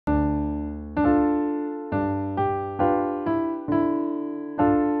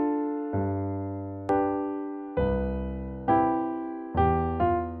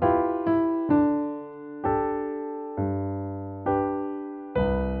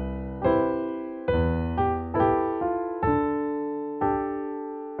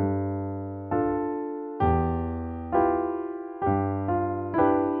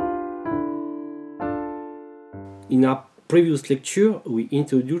In our previous lecture, we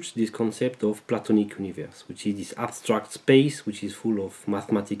introduced this concept of Platonic universe, which is this abstract space which is full of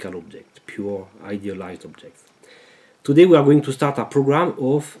mathematical objects, pure idealized objects. Today we are going to start a program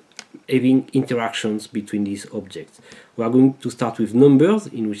of having interactions between these objects. We are going to start with numbers,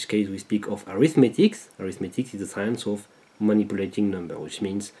 in which case we speak of arithmetics. Arithmetics is the science of manipulating numbers, which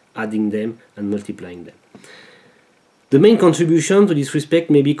means adding them and multiplying them. The main contribution to this respect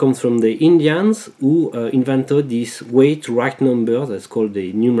maybe comes from the Indians, who invented this way to write numbers that's called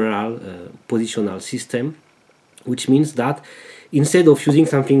the numeral positional system, which means that instead of using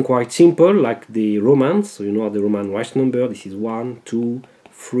something quite simple like the Romans, so you know how the Roman writes number, this is 1, 2,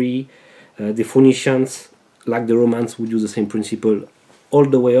 3, the Phoenicians, like the Romans, would use the same principle all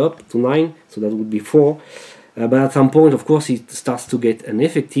the way up to 9, so that would be 4. But at some point, of course, it starts to get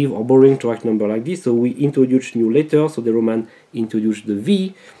ineffective or boring to write number like this, so we introduced new letters. So the Roman introduced the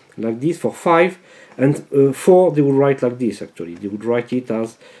V like this for 5, and 4 they would write like this. Actually, they would write it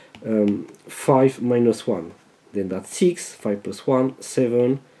as 5 minus 1. Then that's 6, 5 plus 1,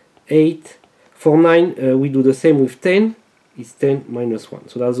 7, 8. For 9, we do the same with 10. It's 10 minus 1.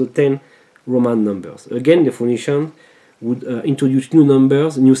 So that's the 10 Roman numbers. Again, the Phoenicians would introduce new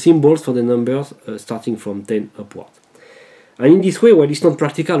numbers, new symbols for the numbers starting from 10 upward. And in this way, well, it's not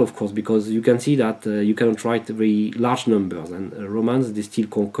practical, of course, because you can see that you cannot write very large numbers. And Romans, they still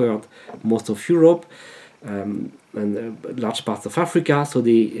conquered most of Europe and large parts of Africa, so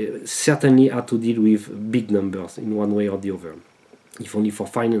they certainly had to deal with big numbers in one way or the other, if only for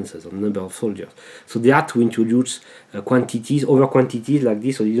finances or number of soldiers. So they had to introduce quantities, over quantities like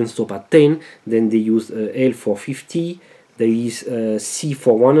this, so they didn't stop at 10. Then they used L for 50, there is C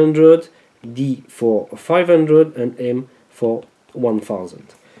for 100, D for 500, and M for 1000.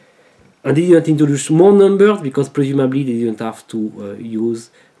 And they didn't introduce more numbers because presumably they didn't have to use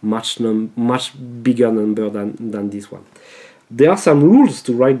much bigger number than this one. There are some rules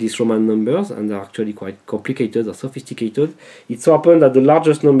to write these Roman numbers, and they're actually quite complicated or sophisticated. It so happens that the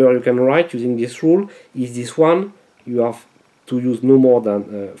largest number you can write using this rule is this one. You have to use no more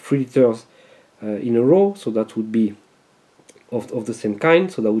than 3 letters in a row, so that would be of the same kind.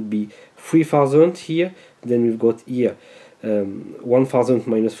 So that would be 3000 here. Then we've got here 1000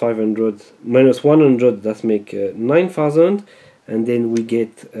 minus 500 minus 100, that make 9000. And then we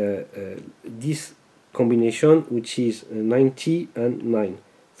get this combination, which is 90 and 9.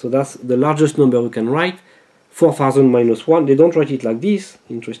 So that's the largest number we can write. 4000 minus 1, they don't write it like this,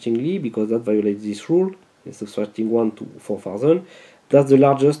 interestingly, because that violates this rule. It's subtracting 1 to 4000. That's the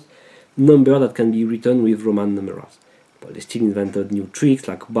largest number that can be written with Roman numerals. But they still invented new tricks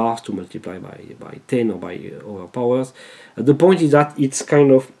like bars to multiply by 10 or by other powers. The point is that it's kind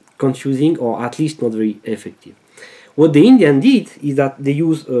of confusing, or at least not very effective. What the Indian did is that they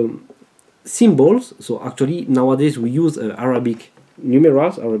use symbols. So actually nowadays we use Arabic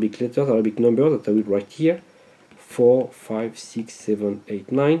numerals, Arabic letters, Arabic numbers that I will write here. 4, 5, 6, 7,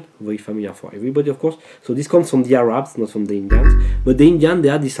 8, 9. Very familiar for everybody, of course. So this comes from the Arabs, not from the Indians. But the Indians, they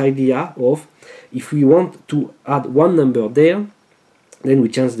had this idea of, if we want to add one number there, then we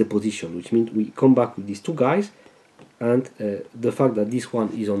change the position, which means we come back with these two guys, and the fact that this one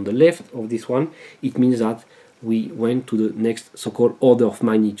is on the left of this one, it means that we went to the next so-called order of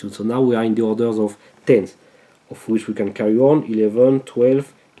magnitude. So now we are in the orders of tens, of which we can carry on 11,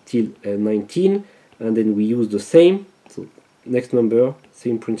 12 till 19, and then we use the same. So next number,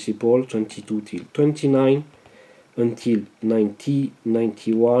 same principle, 22 till 29, until 90,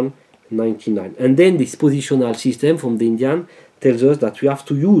 91, 99. And then this positional system from the Indian tells us that we have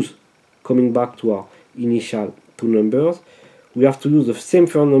to use, coming back to our initial two numbers, we have to use the same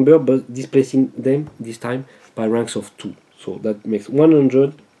first number but displacing them this time by ranks of 2. So that makes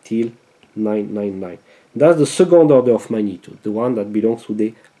 100 till 999. That's the second order of magnitude, the one that belongs to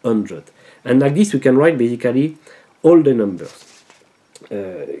the 100. And like this we can write basically all the numbers.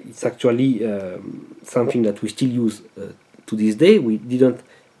 It's actually something that we still use to this day. We didn't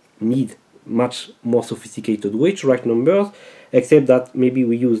need much more sophisticated way to write numbers, except that maybe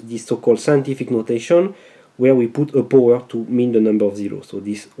we use this so-called scientific notation where we put a power to mean the number of zeros. So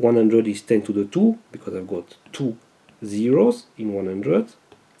this 100 is 10 to the 2, because I've got 2 zeros in 100.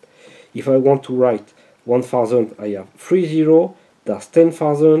 If I want to write 1000, I have 3 zeros, that's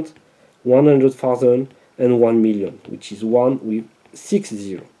 10,000, 100,000, and 1 million, which is 1 with 6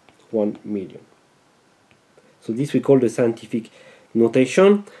 zeros, 1 million. So this we call the scientific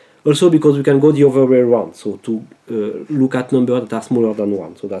notation. Also because we can go the other way around, so to look at numbers that are smaller than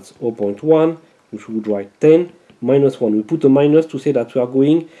 1. So that's 0.1, which we would write 10, minus 1. We put a minus to say that we are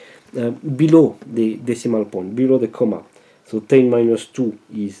going below the decimal point, below the comma. So 10 minus 2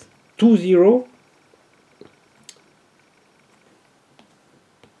 is 2 0,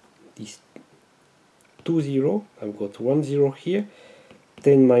 this 2 0, I've got 1 0 here,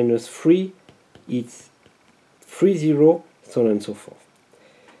 10 minus 3, it's 3 0, so on and so forth.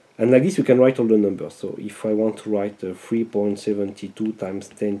 And like this we can write all the numbers. So if I want to write 3.72 times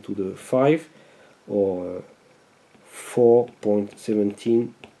 10 to the 5, or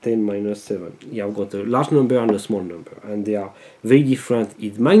 4.17, 10 minus 7. Here I've got a large number and a small number, and they are very different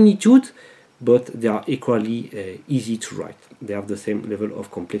in magnitude, but they are equally easy to write. They have the same level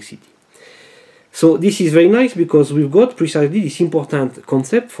of complexity. So this is very nice because we've got precisely this important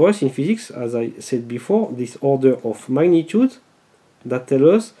concept for us in physics, as I said before, this order of magnitude that tells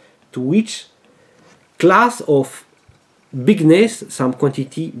us to which class of bigness some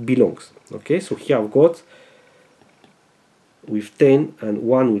quantity belongs. Okay, so here I've got with 10 and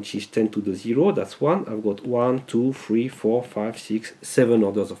 1, which is 10 to the 0, that's 1. I've got 1, 2, 3, 4, 5, 6, 7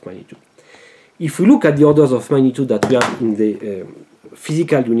 orders of magnitude. If we look at the orders of magnitude that we have in the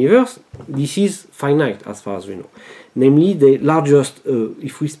physical universe, this is finite as far as we know. Namely, the largest,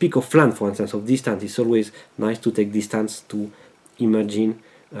 if we speak of length, for instance, of distance, it's always nice to take distance to imagine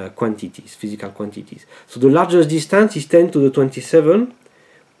quantities, physical quantities. So the largest distance is 10 to the 27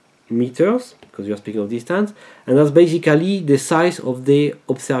 meters, because we are speaking of distance, and that's basically the size of the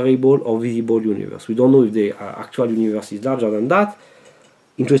observable or visible universe. We don't know if the actual universe is larger than that.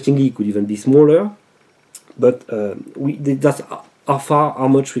 Interestingly, it could even be smaller, but that's how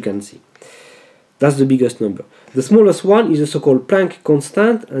much we can see. That's the biggest number. The smallest one is the so-called Planck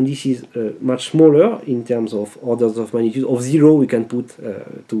constant, and this is much smaller in terms of orders of magnitude. Of 0 we can put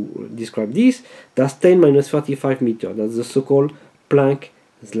to describe this. That's 10 minus 35 meters. That's the so-called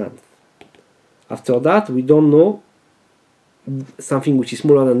Planck's length. After that, we don't know something which is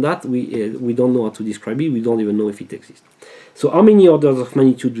smaller than that. We don't know how to describe it. We don't even know if it exists. So how many orders of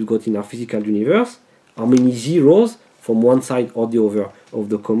magnitude we got in our physical universe? How many zeros from one side or the other of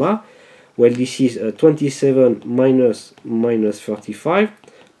the comma? Well, this is 27 minus 35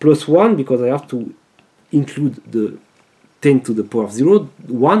 plus 1, because I have to include the 10 to the power of 0.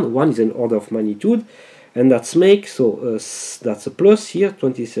 1 is an order of magnitude, and that's make, so that's a plus here,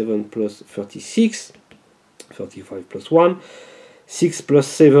 27 plus 36, 35 plus 1, 6 plus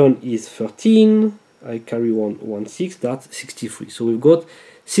 7 is 13, I carry 1 6, that's 63. So we've got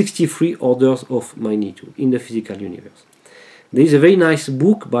 63 orders of magnitude in the physical universe. There is a very nice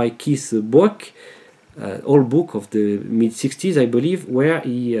book by Keith Boak, old book of the mid-60s, I believe, where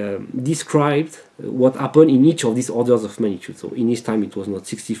he described what happened in each of these orders of magnitude. So in his time it was not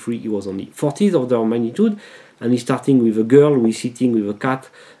 63, it was only 40 order of magnitude, and he's starting with a girl who is sitting with a cat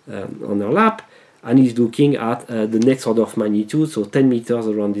on her lap, and he's looking at the next order of magnitude, so 10 meters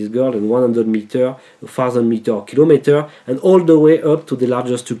around this girl, and 100 meters, 1000 meters, or kilometer, and all the way up to the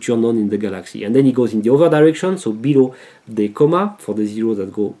largest structure known in the galaxy. And then he goes in the other direction, so below the comma, for the zeros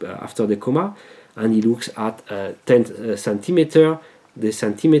that go after the comma, and he looks at 10 centimeter, the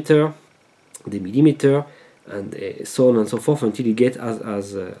centimeter, the millimeter, and so on and so forth, until he gets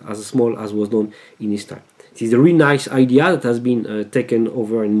as small as was known in his time. It is a really nice idea that has been taken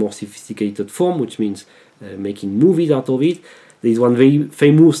over in more sophisticated form, which means making movies out of it. There is one very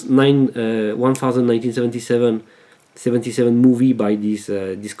famous 1977 movie by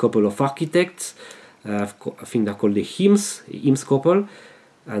this couple of architects. I think they're called the Hims couple.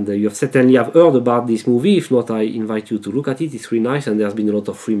 And you certainly have heard about this movie. If not, I invite you to look at it. It's really nice, and there's been a lot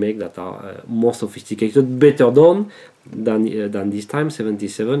of remakes that are more sophisticated, better done than this time.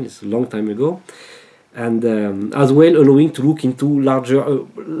 77, it's a long time ago. And as well allowing to look into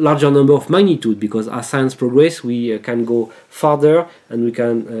larger number of magnitude, because as science progress we can go farther, and we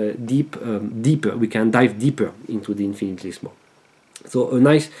can deeper. We can dive deeper into the infinitely small. So a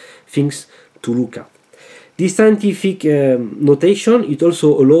nice things to look at. This scientific notation, it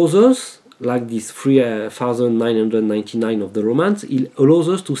also allows us, like this 3999 of the Romance, it allows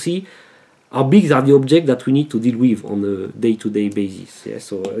us to see how big are the objects that we need to deal with on a day-to-day basis. Yeah?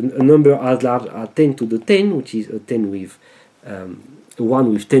 So a number as large as 10 to the 10, which is a 10 with a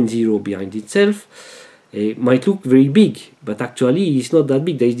 1 with 10 0 behind itself, might look very big, but actually it's not that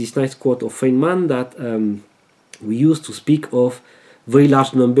big. There is this nice quote of Feynman that we use to speak of very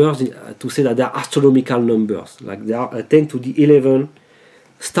large numbers, to say that they are astronomical numbers, like there are 10 to the 11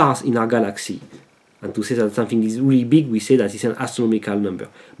 stars in our galaxy. And to say that something is really big, we say that it's an astronomical number.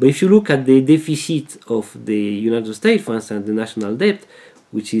 But if you look at the deficit of the United States, for instance, the national debt,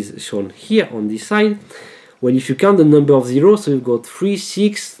 which is shown here on this side, well, if you count the number of zeros, so you've got 3,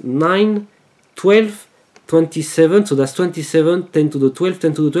 6, 9, 12, 27, so that's 27, 10 to the 12,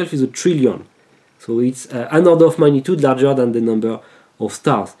 10 to the 12 is a trillion. So it's an order of magnitude larger than the number of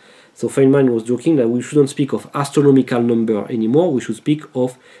stars. So Feynman was joking that we shouldn't speak of astronomical number anymore, we should speak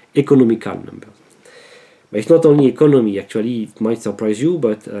of economical numbers. But it's not only economy, actually, it might surprise you,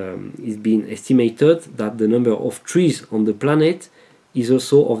 but it's been estimated that the number of trees on the planet is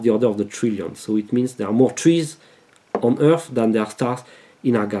also of the order of the trillion. So it means there are more trees on Earth than there are stars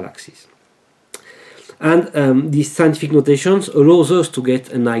in our galaxies. And these scientific notations allows us to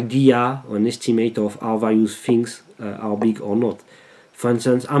get an idea or an estimate of how various things are big or not. For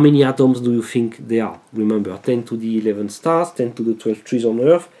instance, how many atoms do you think there are? Remember, 10 to the 11 stars, 10 to the 12 trees on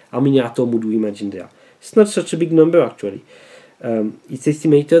Earth. How many atoms would we imagine there? It's not such a big number, actually. It's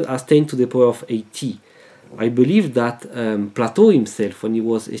estimated as 10 to the power of 80. I believe that Plato himself, when he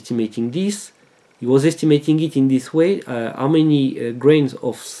was estimating this, he was estimating it in this way: how many grains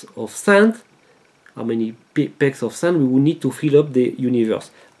of sand, how many pecks of sand we would need to fill up the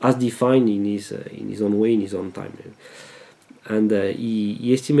universe, as defined in his own way, in his own time. And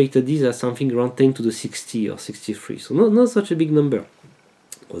he estimated this as something around 10 to the 60 or 63. So not such a big number.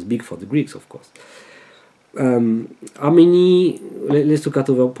 It was big for the Greeks, of course. How many? Let's look at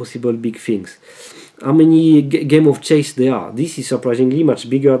other possible big things. How many game of chess there are? This is surprisingly much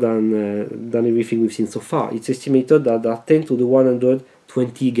bigger than everything we've seen so far. It's estimated that there are 10 to the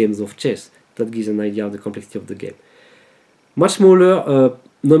 120 games of chess. That gives an idea of the complexity of the game. Much smaller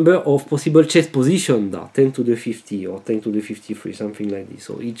number of possible chess positions, 10 to the 50 or 10 to the 53, something like this.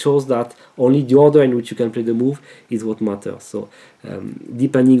 So it shows that only the order in which you can play the move is what matters. So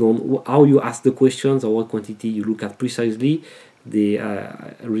depending on how you ask the questions or what quantity you look at precisely, the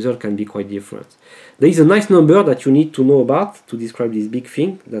result can be quite different. There is a nice number that you need to know about to describe this big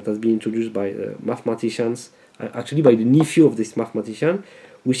thing that has been introduced by mathematicians, actually by the nephew of this mathematician,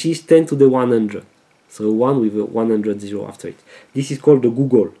 which is 10 to the 100. So 1 with a 100 zero after it. This is called the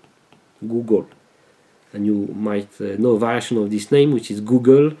Google. And you might know a variation of this name, which is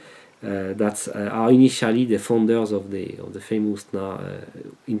Google. That are initially the founders of the famous now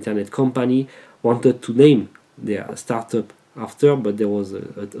internet company wanted to name their startup after, but there was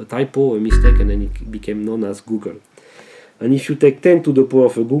a typo, a mistake, and then it became known as Google. And if you take 10 to the power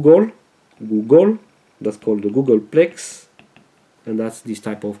of a Google, that's called the Googleplex, and that's this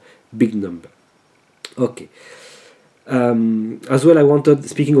type of big number. Okay. As well,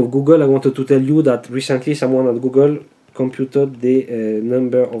 speaking of Google, I wanted to tell you that recently someone at Google computed the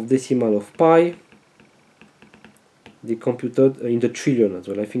number of decimal of pi. They computed in the trillion as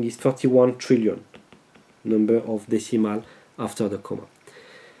well. I think it's 31 trillion number of decimal after the comma.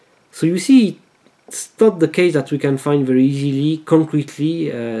 So you see, it's not the case that we can find very easily,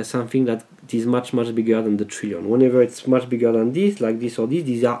 concretely, something that is much bigger than the trillion. Whenever it's much bigger than this, like this or this,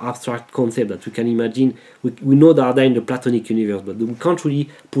 these are abstract concepts that we can imagine. We know they are there in the Platonic universe, but we can't really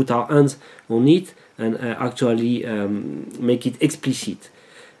put our hands on it and actually make it explicit,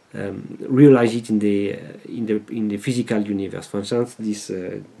 realize it in the physical universe. For instance,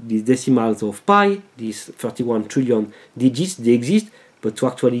 these decimals of pi, these 31 trillion digits, they exist, but to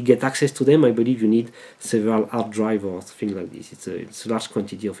actually get access to them, I believe you need several hard drives or things like this. It's a large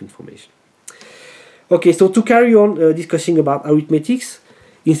quantity of information. Okay, so to carry on discussing about arithmetics,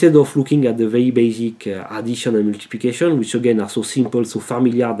 instead of looking at the very basic addition and multiplication, which again are so simple, so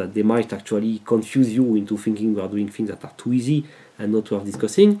familiar that they might actually confuse you into thinking we are doing things that are too easy and not worth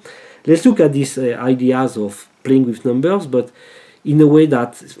discussing, let's look at these ideas of playing with numbers, but in a way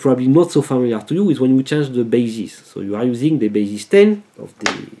that is probably not so familiar to you, is when we change the basis. So you are using the basis 10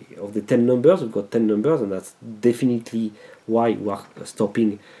 of the 10 numbers. We've got 10 numbers, and that's definitely why we are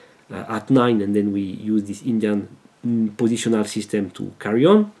stopping at 9, and then we use this Indian positional system to carry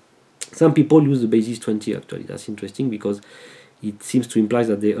on. Some people use the basis 20 actually. That's interesting because it seems to imply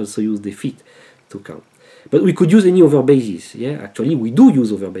that they also use the feet to count. But we could use any other basis. Yeah, actually we do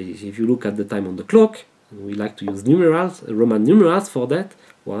use other basis. If you look at the time on the clock, we like to use numerals, Roman numerals for that,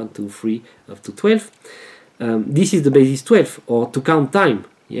 1, 2, 3, up to 12. This is the basis 12, or to count time.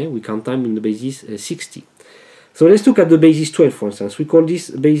 Yeah, we count time in the basis 60. So let's look at the basis 12, for instance. We call this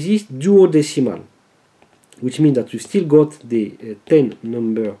basis duodecimal, which means that we still got the 10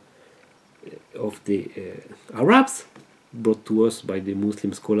 number of the Arabs, brought to us by the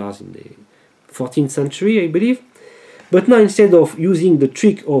Muslim scholars in the 14th century, I believe. But now, instead of using the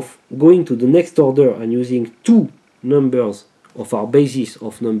trick of going to the next order and using two numbers of our basis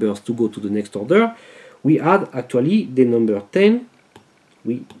of numbers to go to the next order, we add actually the number 10,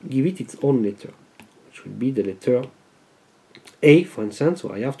 we give it its own letter, which will be the letter A, for instance.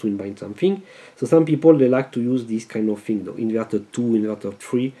 So I have to combine something. So some people, they like to use this kind of thing, though, inverted 2, inverted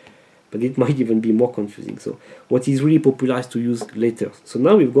 3, but it might even be more confusing. So what is really popular is to use letters. So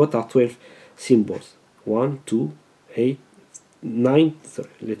now we've got our 12 symbols, 1, 2, 8, 9, sorry,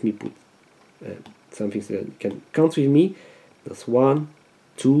 let me put something so that you can count with me. That's 1,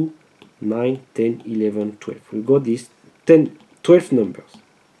 2, 9, 10, 11, 12. We've got these 12 numbers.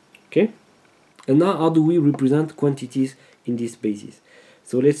 Okay? And now how do we represent quantities in this basis?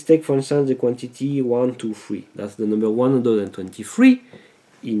 So let's take for instance the quantity 1, 2, 3. That's the number 123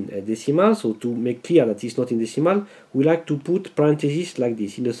 in decimal. So to make clear that it's not in decimal, we like to put parentheses like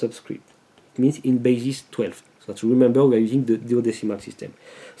this in the subscript. It means in basis 12. So to remember, we are using the duodecimal system.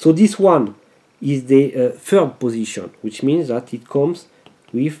 So this one is the third position, which means that it comes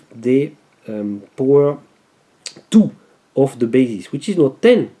with the power 2 of the basis, which is not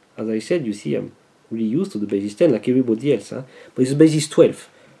 10. As I said, you see, I'm really used to the basis 10 like everybody else, huh? But it's basis 12.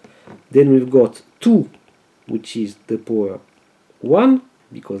 Then we've got 2, which is the power 1,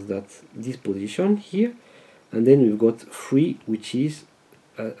 because that's this position here. And then we've got 3, which is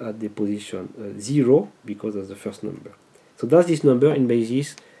at the position 0, because that's the first number. So that's this number in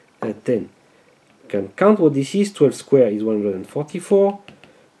basis 10. You can count what this is. 12 squared is 144,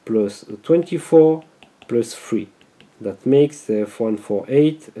 plus 24, plus 3. That makes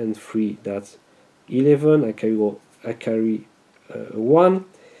 148, and 3, that's 11. I carry 1.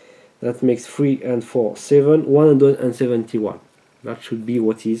 That makes 3 and 4, 7, 171. That should be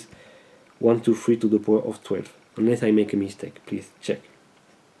what is 123 to the power of 12. Unless I make a mistake, please check.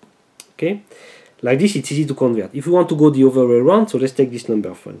 Okay? Like this, it's easy to convert. If you want to go the other way around, so let's take this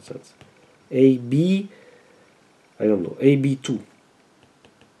number for instance. AB, I don't know, AB2.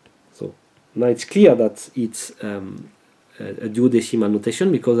 So now it's clear that it's a duodecimal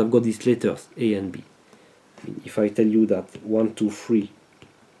notation because I've got these letters A and B. I mean, if I tell you that 1, 2, 3,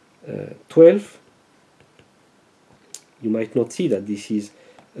 12, you might not see that this is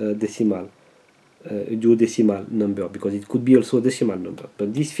a duodecimal number, because it could be also a decimal number.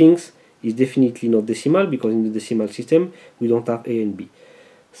 But these things is definitely not decimal, because in the decimal system we don't have A and B.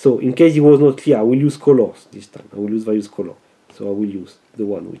 So in case it was not clear, I will use colors this time. I will use various color. So I will use the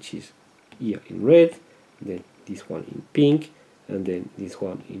one which is here in red, then this one in pink, and then this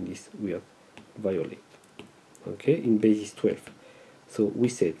one in this weird violet. Okay, in basis 12. So we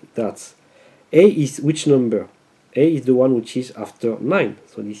said that's A is which number? A is the one which is after 9.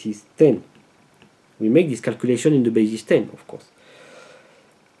 So this is 10. We make this calculation in the basis 10, of course.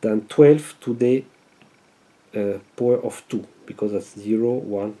 Then 12 to the power of 2, because that's 0,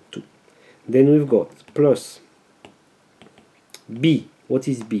 1, 2. Then we've got plus B. What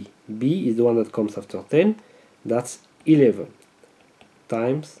is B? B is the one that comes after 10. That's 11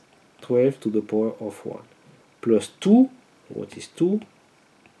 times 12 to the power of 1. Plus 2. What is 2?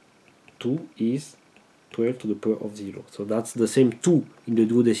 2 is 12 to the power of 0. So that's the same 2 in the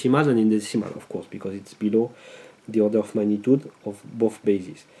duodecimal and in the decimal, of course, because it's below the order of magnitude of both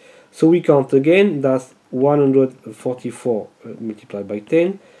bases. So we count again. That's 144 multiplied by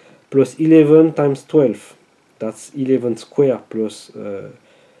 10 plus 11 times 12. That's 11 squared plus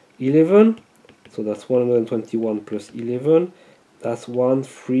 11. So that's 121 plus 11. That's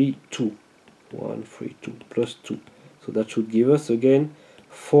 132. 132 plus 2. So that should give us again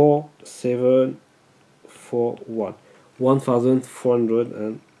 4741. 1,400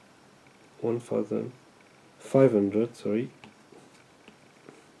 and 1,500, sorry.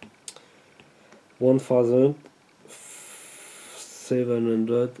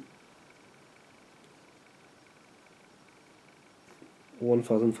 1,700,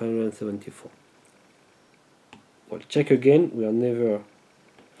 1,574. Well, check again. We are never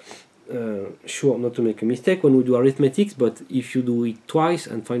sure not to make a mistake when we do arithmetics, but if you do it twice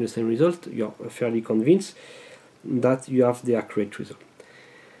and find the same result, you are fairly convinced that you have the accurate result.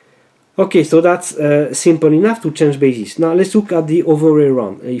 Okay, so that's simple enough to change basis. Now let's look at the other way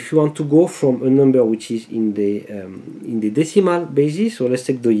around. If you want to go from a number which is in the decimal basis, so let's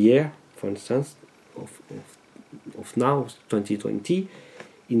take the year, for instance, of now, 2020,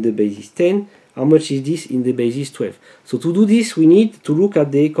 in the basis 10. How much is this in the basis 12? So to do this, we need to look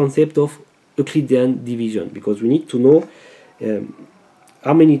at the concept of Euclidean division, because we need to know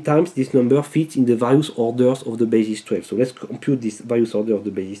how many times this number fits in the various orders of the basis 12. So let's compute this various order of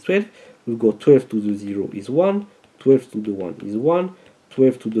the basis 12. We've got 12 to the 0 is 1, 12 to the 1 is 1,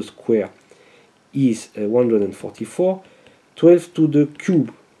 12 to the square is 144, 12 to the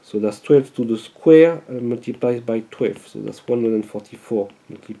cube, so that's 12 to the square multiplied by 12, so that's 144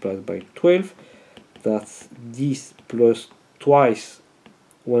 multiplied by 12. That's this plus twice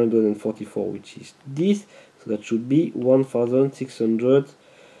 144, which is this. So that should be 1,600.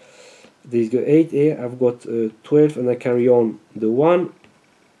 There's the 8 here. I've got 12 and I carry on the 1.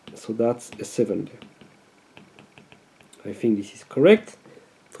 So that's a 7 there. I think this is correct.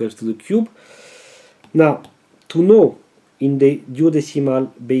 12 to the cube. Now, to know in the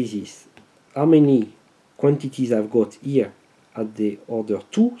duodecimal basis, how many quantities I've got here at the order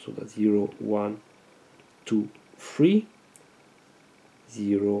 2, so that's 0, 1, 2, 3,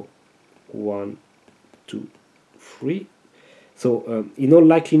 0, 1, 2, 3. So in all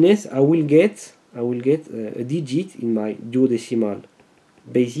likeliness, I will get a digit in my duodecimal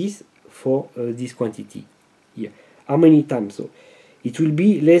basis for this quantity here. How many times? So it will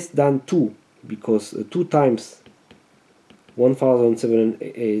be less than 2, because 2 times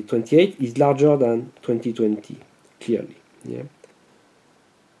 1728 is larger than 2020, clearly. Yeah,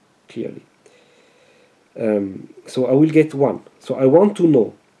 clearly. So I will get 1. So I want to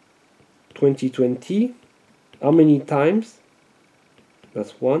know 2020, how many times,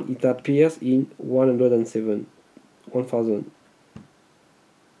 that's 1, it appears in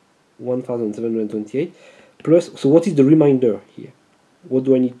 1728 plus. So what is the remainder here? What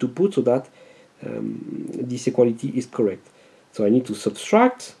do I need to put so that this equality is correct? So I need to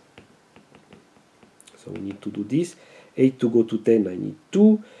subtract. So we need to do this. 8 to go to 10, I need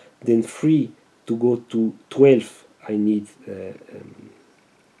 2. Then 3 to go to 12, I need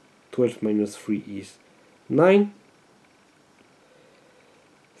 12 minus 3 is 9.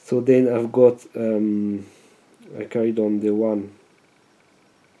 So then I've got, I carried on the one.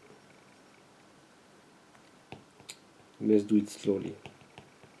 Let's do it slowly.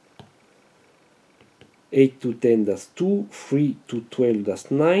 8 to 10, that's 2. 3 to 12,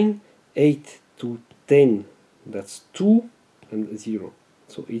 that's 9. 8 to 10, that's 2. And 0.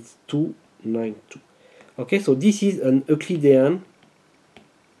 So it's 2, 9, 2. Okay, so this is an Euclidean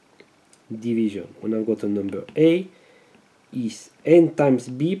division. When I've got a number A is n times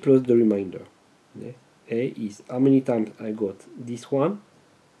b plus the remainder. Yeah. A is how many times I got this one,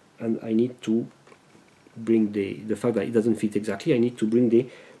 and I need to bring the fact that it doesn't fit exactly, I need to bring the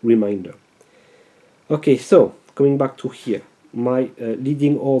remainder. Okay, so coming back to here, my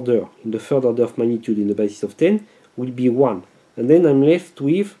leading order in the third order of magnitude in the basis of 10 will be 1, and then I'm left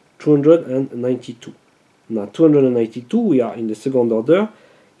with 292. Now 292, we are in the second order.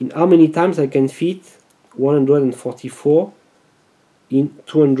 In how many times I can fit 144 in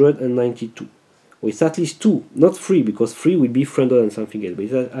 292? Well, it's at least 2, not 3, because 3 will be 300 and something else, but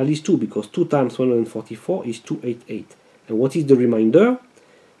it's at least 2, because 2 times 144 is 288. And what is the remainder?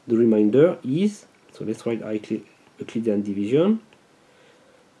 The remainder is, so let's write Euclidean division.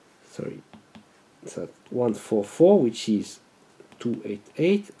 Sorry, it's at 144, which is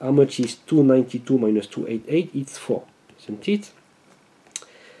 288. How much is 292 minus 288? It's 4, isn't it?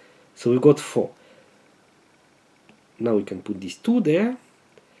 So we got 4. Now we can put this 2 there.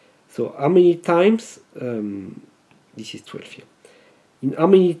 So how many times, this is 12 here. In how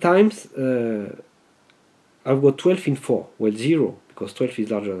many times I've got 12 in 4? Well, 0, because 12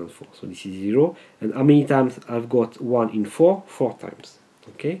 is larger than 4. So this is 0. And how many times I've got 1 in 4? 4 times.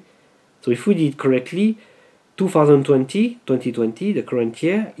 Okay. So if we did correctly, 2020, the current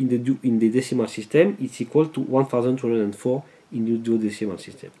year, in the decimal system, it's equal to 1204 in the duodecimal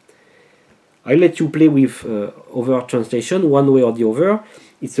system. I'll let you play with other translation, one way or the other.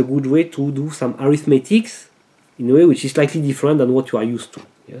 It's a good way to do some arithmetics in a way which is slightly different than what you are used to.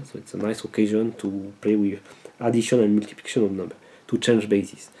 Yeah? So it's a nice occasion to play with addition and multiplication of numbers, to change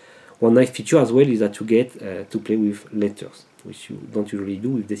bases. One nice feature as well is that you get to play with letters, which you don't usually do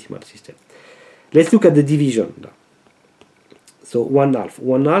with decimal system. Let's look at the division now. So 1/2.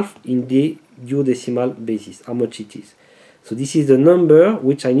 1/2 in the duodecimal basis, how much it is. So this is the number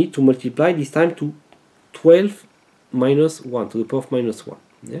which I need to multiply this time to 12 minus 1, to the power of minus 1.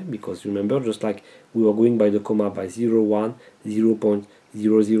 Yeah? Because remember, just like we were going by the comma by 0, 1,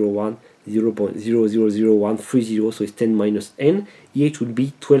 0.001, 0.0001, 30, so it's 10 minus n. Here it would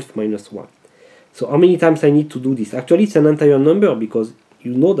be 12 minus 1. So how many times I need to do this? Actually, it's an entire number, because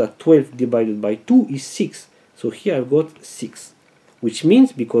you know that 12 divided by 2 is 6. So here I've got 6. Which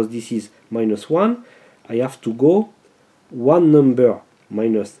means, because this is minus 1, I have to go one number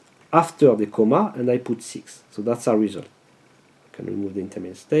minus after the comma, and I put 6. So that's our result. I can remove the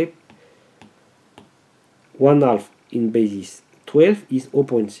intermediate step. 1/2 in basis 12 is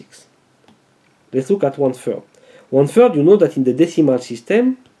 0.6. Let's look at 1/3. 1/3, you know that in the decimal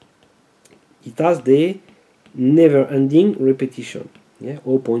system, it has the never-ending repetition. Yeah,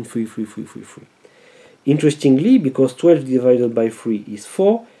 0.33333. Interestingly, because 12 divided by 3 is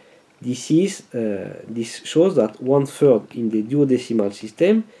 4, this shows that 1/3 in the duodecimal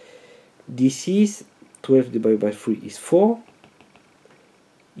system, this is 12 divided by 3 is 4,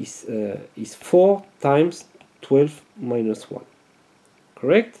 is 4 times 12 minus 1.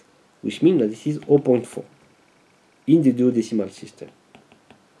 Correct? Which means that this is 0.4 in the duodecimal system.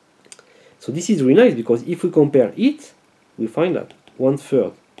 So this is really nice, because if we compare it we find that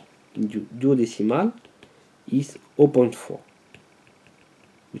 1/3 in duodecimal is 0.4,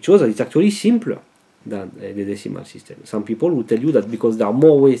 which shows that it's actually simpler than the decimal system. Some people will tell you that because there are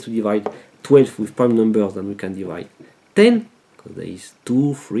more ways to divide 12 with prime numbers than we can divide 10, because there is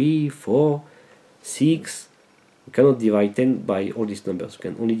 2, 3, 4, 6. We cannot divide 10 by all these numbers. We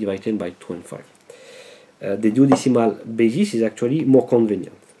can only divide 10 by 2 and 5. The duodecimal basis is actually more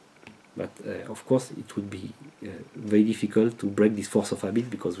convenient. But of course, it would be very difficult to break this force of habit,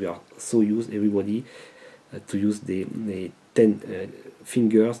 because we are so used, everybody, to use the 10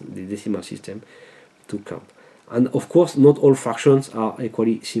 fingers, the decimal system, to count. And of course, not all fractions are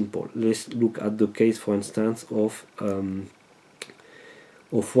equally simple. Let's look at the case, for instance, of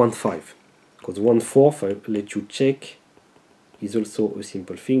 1/5. Because 1/4, I let you check, is also a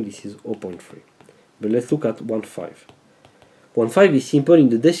simple thing. This is 0.3. But let's look at 1/5. 1/5 is simple in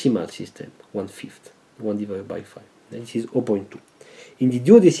the decimal system, 1/5, 1 divided by 5. This is 0.2. In the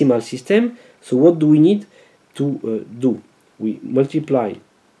duodecimal system, so what do we need to do? We multiply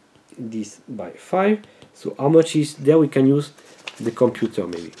this by 5. So how much is there? We can use the computer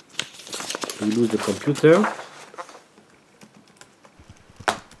maybe. We use the computer.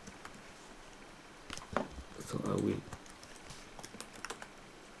 So I will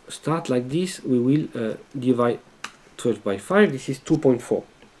start like this. We will divide 12 by 5. This is 2.4,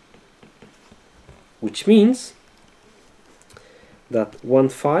 which means that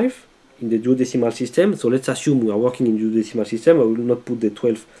 1/5 in the duodecimal system. So let's assume we are working in duodecimal system. I will not put the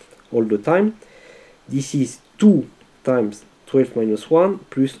 12 all the time. This is 2 times 12 minus 1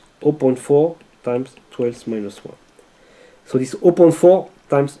 plus 0.4 times 12 minus 1. So this 0.4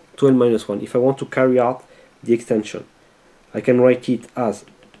 times 12 minus 1. If I want to carry out the extension, I can write it as,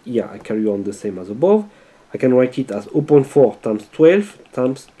 I carry on the same as above. I can write it as 0.4 times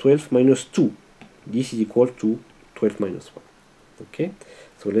 12 minus 2. This is equal to 12 minus 1. Okay,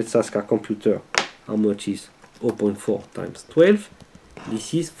 so let's ask our computer how much is 0.4 times 12.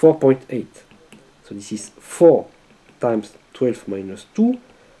 This is 4.8. So this is 4 times 12 minus 2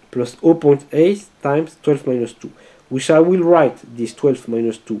 plus 0.8 times 12 minus 2, which I will write this 12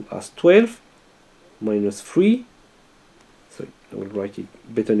 minus 2 as 12 minus 3. So I will write it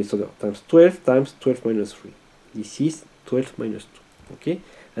better in this order, times 12 times 12 minus 3. This is 12 minus 2. Okay,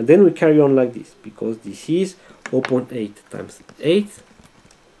 and then we carry on like this, because this is 0.8 times 8,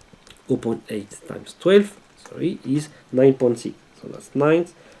 0.8 times 12, is 9.6. So that's 9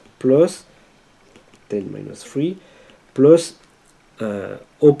 plus 10 minus 3 plus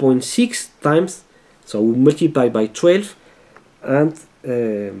 0.6 times, so we multiply by 12 and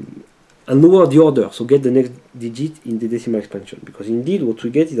lower the order, so get the next digit in the decimal expansion, because indeed what we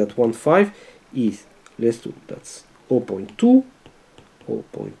get is that 1/5 is, let's do, that's 0.2,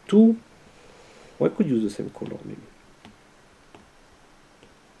 0.2, I could use the same color maybe.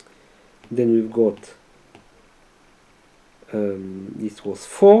 Then we've got, this was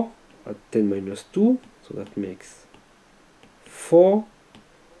 4 at 10 minus 2, so that makes 4.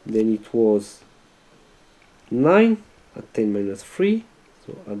 Then it was 9 at 10 minus 3,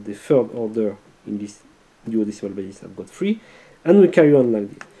 so at the third order in this duodecimal basis I've got 3, and we carry on like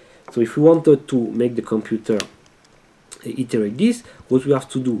this. So if we wanted to make the computer iterate this, what we have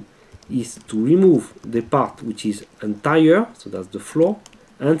to do is to remove the part which is entire, so that's the floor,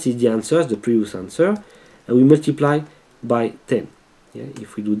 and it's the answer, the previous answer, and we multiply by 10. Yeah,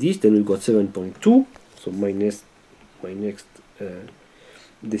 if we do this, then we've got 7.2, so my next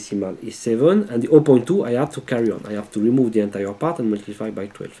decimal is 7, and the 0.2 I have to carry on. I have to remove the entire part and multiply by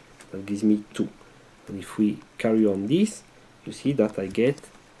 12. That gives me 2. And if we carry on this, you see that I get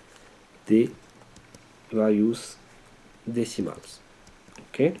the various decimals.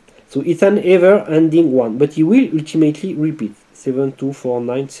 Okay, so it's an ever-ending one, but it will ultimately repeat. 7, 2, 4,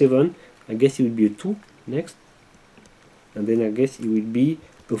 9, 7. I guess it will be a 2 next, and then I guess it will be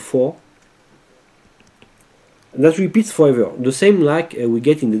a 4. And that repeats forever. The same like we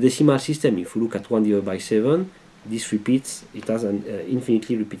get in the decimal system. If we look at 1 divided by 7, this repeats. It has an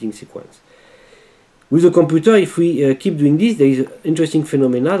infinitely repeating sequence. With the computer, if we keep doing this, there is an interesting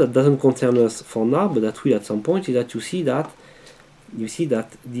phenomena that doesn't concern us for now, but that will at some point, is that you see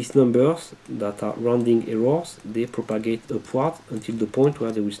that these numbers that are rounding errors, they propagate upward until the point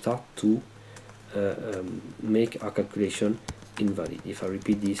where they will start to make our calculation invalid. If I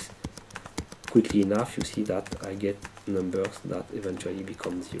repeat this quickly enough, you see that I get numbers that eventually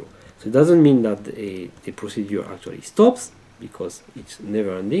become 0. So it doesn't mean that the procedure actually stops, because it's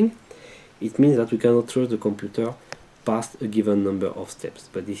never ending. It means that we cannot trust the computer past a given number of steps.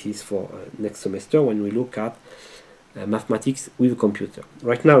 But this is for next semester, when we look at mathematics with a computer.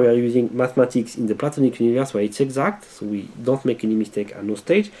 Right now we are using mathematics in the Platonic universe where it's exact, so we don't make any mistake at no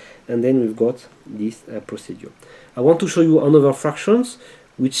stage, and then we've got this procedure. I want to show you another fractions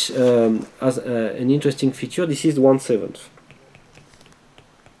which has an interesting feature. This is 1/7.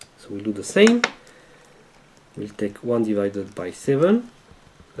 So we'll do the same. We'll take 1 divided by 7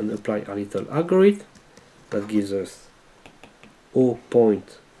 and apply our little algorithm. That gives us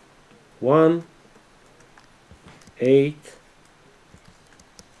 0.1, 8,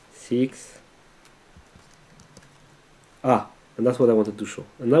 6, and that's what I wanted to show.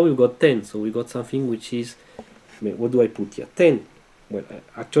 And now we've got 10, so we got something which is, what do I put here? 10. Well,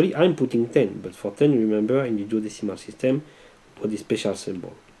 actually I'm putting 10, but for 10, remember, in the duodecimal system, we got this special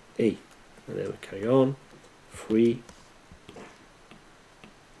symbol, A. And then we carry on, 3.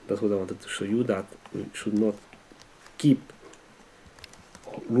 That's what I wanted to show you, that we should not keep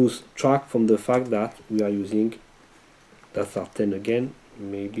or lose track from the fact that we are using, that's our 10 again,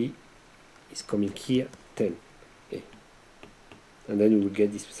 maybe it's coming here, 10. A. And then we will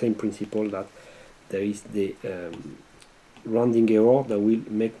get this same principle that there is the rounding error that will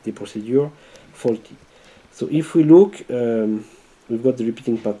make the procedure faulty. So if we look, we've got the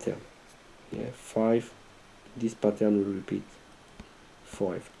repeating pattern. 5, this pattern will repeat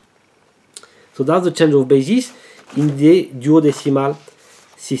 5. So that's the change of basis in the duodecimal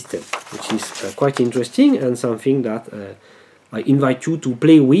system, which is quite interesting and something that I invite you to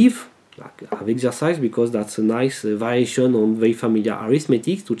play with, like have exercise, because that's a nice variation on very familiar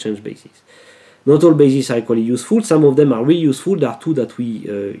arithmetics to change basis. Not all bases are equally useful. Some of them are really useful. There are two that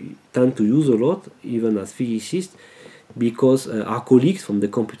we tend to use a lot, even as physicists, because our colleagues from the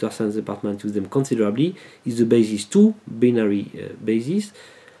computer science department use them considerably. Is the basis 2, binary basis,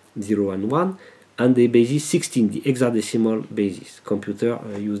 0 and 1, and the basis 16, the hexadecimal basis. Computer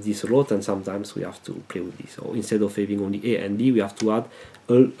use this a lot, and sometimes we have to play with this. Or instead of having only A and B, we have to add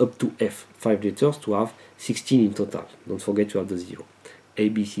all up to F, 5 letters, to have 16 in total. Don't forget to have the 0. A,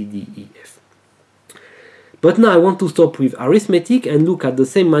 B, C, D, E, F. But now I want to stop with arithmetic and look at the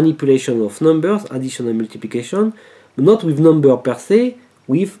same manipulation of numbers, addition and multiplication, but not with number per se,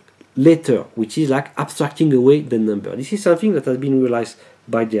 with letter, which is like abstracting away the number. This is something that has been realized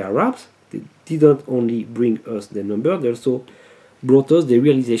by the Arabs. They didn't only bring us the number, they also brought us the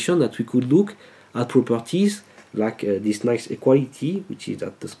realization that we could look at properties like this nice equality, which is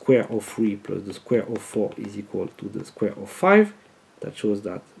that the square of 3 plus the square of 4 is equal to the square of 5. That shows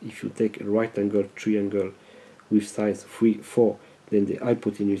that if you take a right angle triangle with sides 3, 4, then the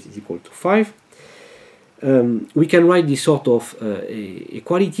hypotenuse is equal to 5. We can write this sort of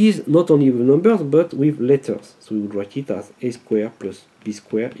equalities not only with numbers but with letters. So we would write it as a square plus b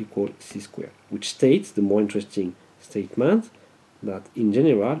square equals c square, which states the more interesting statement that in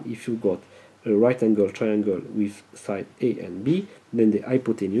general, if you got a right angle triangle with side A and B, then the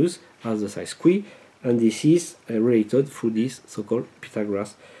hypotenuse has the side square, and this is related through this so-called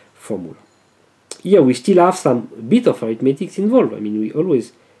Pythagoras formula. Here we still have some bit of arithmetics involved. I mean, we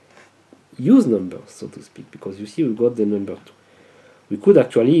always use numbers, so to speak, because you see we got the number 2. We could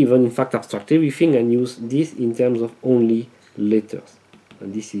actually even in fact abstract everything and use this in terms of only letters.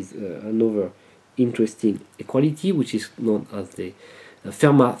 And this is another interesting equality, which is known as the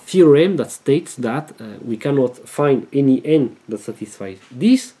Fermat theorem, that states that we cannot find any n that satisfies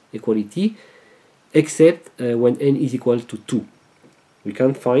this equality except when n is equal to 2. We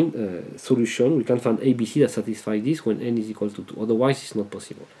can't find a solution, we can't find ABC that satisfies this when n is equal to 2. Otherwise, it's not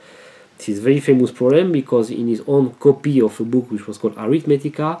possible. This is a very famous problem because in his own copy of a book which was called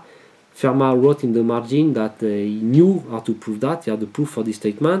Arithmetica, Fermat wrote in the margin that he knew how to prove that, he had the proof for this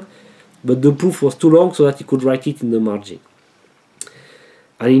statement, but the proof was too long so that he could write it in the margin.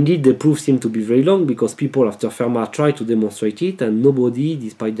 And indeed the proof seemed to be very long because people after Fermat tried to demonstrate it and nobody,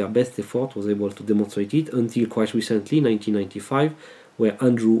 despite their best effort, was able to demonstrate it until quite recently, 1995, where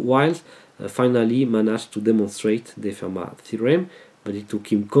Andrew Wiles finally managed to demonstrate the Fermat theorem, but it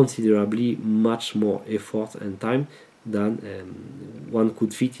took him considerably much more effort and time than one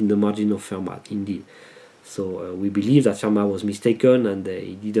could fit in the margin of Fermat, indeed. So we believe that Fermat was mistaken and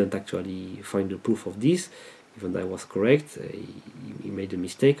he didn't actually find the proof of this, even though I was correct. He made a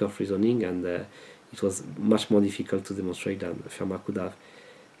mistake of reasoning, and it was much more difficult to demonstrate than Fermat could have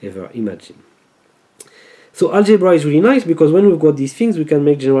ever imagined. So algebra is really nice because when we've got these things, we can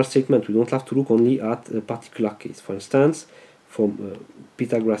make general statements. We don't have to look only at a particular case. For instance, from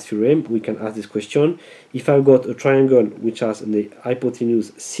Pythagoras theorem, we can ask this question: if I've got a triangle which has the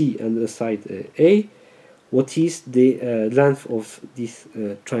hypotenuse C and the side A, what is the length of this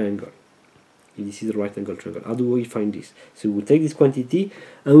triangle? This is the right angle triangle. How do we find this? So we will take this quantity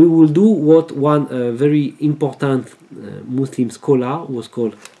and we will do what one very important Muslim scholar was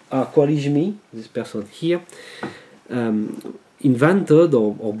called Al-Khwarizmi, this person here, invented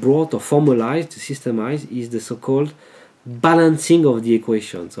or brought or formalized, systemized, is the so-called balancing of the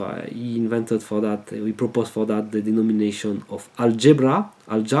equation. So he invented for that, we proposed for that the denomination of algebra,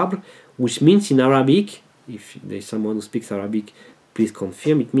 which means in Arabic, if there's someone who speaks Arabic, please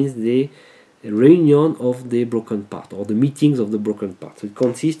confirm, it means the reunion of the broken part, or the meetings of the broken part. So it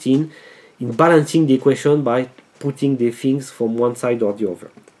consists in balancing the equation by putting the things from one side or the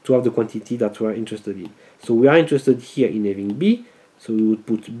other to have the quantity that we are interested in. So we are interested here in having b, so we would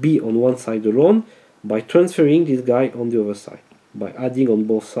put b on one side alone by transferring this guy on the other side, by adding on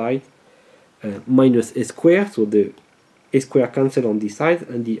both sides minus a square, so the a square cancel on this side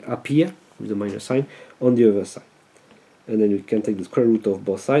and the appear with the minus sign on the other side. And then we can take the square root of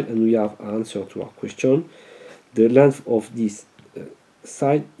both sides and we have our answer to our question. The length of this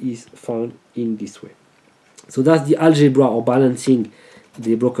side is found in this way. So that's the algebra, or balancing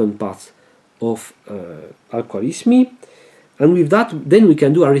the broken parts, of Al-Khwarizmi. And with that, then we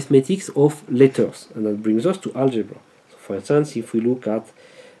can do arithmetics of letters, and that brings us to algebra. So for instance, if we look at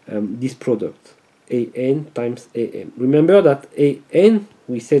this product, an times am. Remember that an,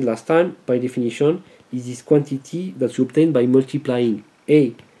 we said last time, by definition, is this quantity that you obtain by multiplying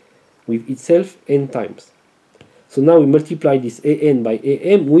a with itself n times. So now we multiply this an by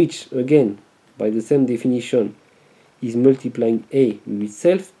am, which again, by the same definition, is multiplying a with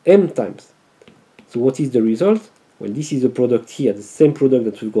itself m times. So what is the result? Well, this is the product here, the same product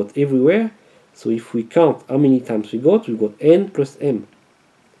that we've got everywhere. So if we count how many times we've got n plus m.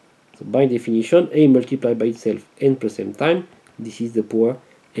 So by definition, a multiplied by itself n plus m time, this is the power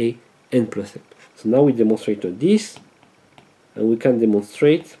a n plus m. So now we demonstrated this, and we can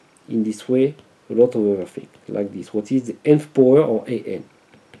demonstrate in this way a lot of other things, like this. What is the nth power, or an?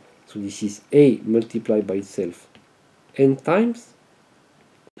 So this is a multiplied by itself n times,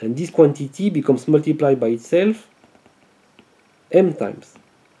 and this quantity becomes multiplied by itself m times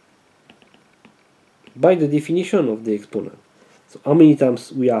by the definition of the exponent. So how many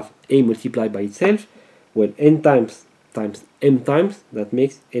times we have a multiplied by itself? Well, n times m times, that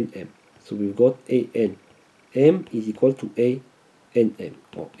makes nm. So we've got an. M is equal to a nm,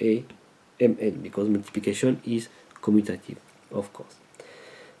 or a mn, because multiplication is commutative, of course.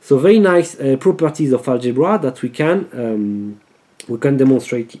 So very nice properties of algebra that we can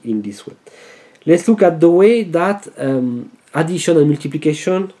demonstrate in this way. Let's look at the way that addition and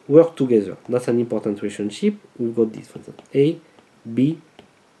multiplication work together. That's an important relationship. We've got this, for example,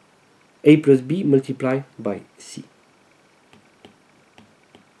 a plus b multiplied by c.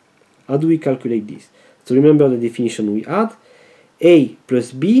 How do we calculate this? So remember the definition we had. A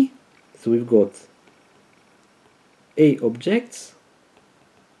plus b, so we've got a objects,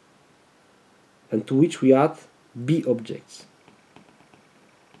 and to which we add b objects.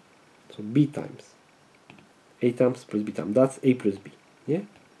 So b times a times plus b times, that's a plus b, yeah,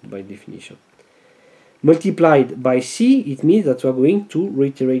 by definition. Multiplied by c, it means that we are going to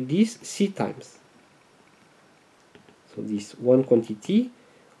reiterate this c times. So this one quantity,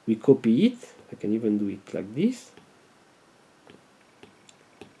 we copy it. I can even do it like this.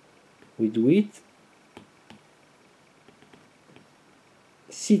 We do it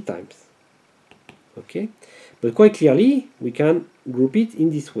c times. Okay, but quite clearly we can group it in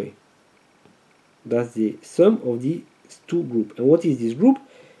this way. That's the sum of these two groups. And what is this group?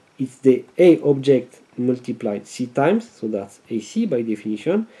 It's the a object multiplied c times, so that's ac by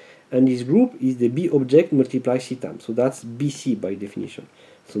definition, and this group is the b object multiplied c times, so that's bc by definition.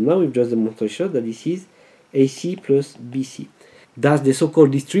 So now we've just demonstrated that this is ac plus bc. That's the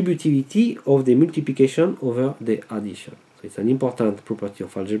so-called distributivity of the multiplication over the addition. So it's an important property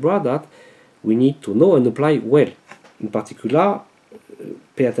of algebra that we need to know and apply well. In particular,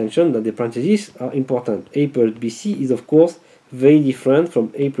 pay attention that the parentheses are important. A plus bc is of course very different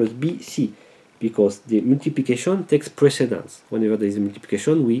from a plus bc, because the multiplication takes precedence. Whenever there is a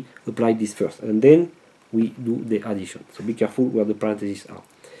multiplication, we apply this first, and then we do the addition. So be careful where the parentheses are.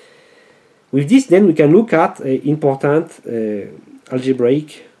 With this, then we can look at important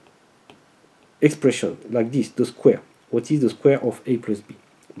algebraic expression like this, the square. What is the square of a plus b?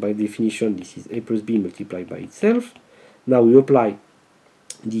 By definition, this is a plus b multiplied by itself. Now we apply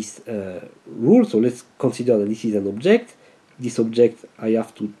this rule, so let's consider that this is an object. This object, I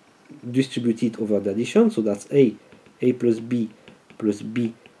have to distribute it over the addition, so that's a plus b,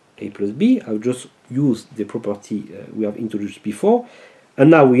 a plus b. I've just used the property we have introduced before,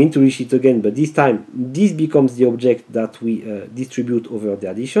 and now we introduce it again, but this time this becomes the object that we distribute over the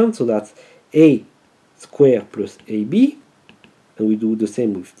addition, so that's a square plus ab, and we do the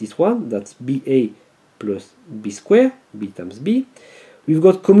same with this one, that's ba plus b square, b times b. We've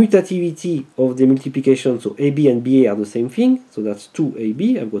got commutativity of the multiplication, so ab and ba are the same thing, so that's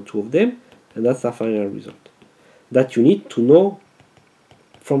 2ab, I've got two of them, and that's our final result. That you need to know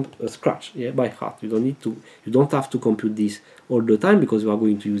from scratch, yeah, by heart. You don't have to compute this all the time because you are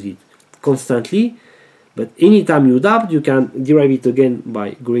going to use it constantly. But anytime you doubt, you can derive it again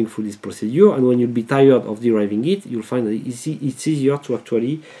by going through this procedure, and when you'll be tired of deriving it, you'll find that it's easier to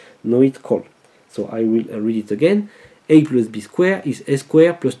actually know it cold. So I will read it again. A plus b square is a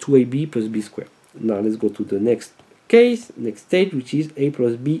square plus 2ab plus b square. Now let's go to the next case, next stage, which is a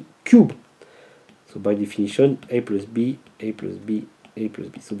plus b cube. So by definition, a plus b, a plus b, a plus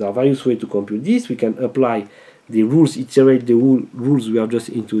b. So there are various ways to compute this. We can apply the rules, iterate the rules we have just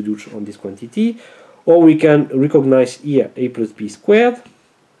introduced on this quantity, or we can recognize here a plus b squared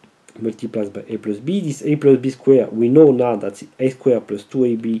multiplied by a plus b. This a plus b squared, we know now that's a squared plus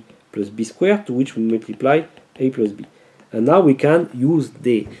 2ab plus b squared, to which we multiply a plus b. And now we can use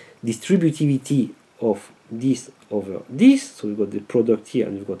the distributivity of this over this. So we've got the product here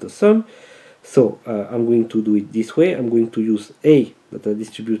and we've got the sum. So I'm going to do it this way. I'm going to use a that I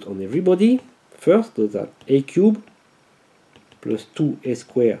distribute on everybody first, so that a cube plus 2a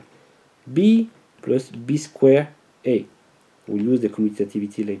square b plus b square a. We'll use the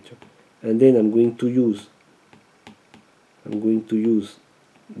commutativity later. And then I'm going to use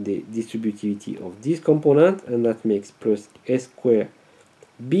the distributivity of this component, and that makes plus a square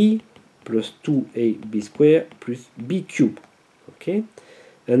b plus 2ab square plus b cube. Okay,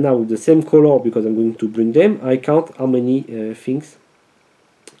 and now with the same color, because I'm going to bring them, I count how many things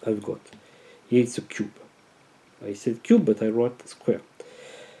I've got. Here it's a cube. I said cube, but I wrote square.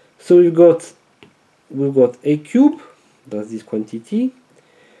 So we've got a cube, that's this quantity.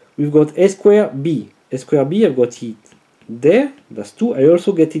 We've got a square b. A square b, I've got it there, that's 2. I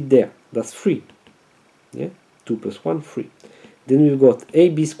also get it there, that's 3. Yeah, 2 plus 1, 3. Then we've got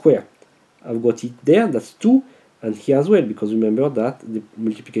ab square. I've got it there, that's 2, and here as well, because remember that the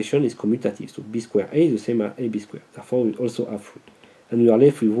multiplication is commutative, so b square a is the same as ab square. Therefore, we also have 3. And we are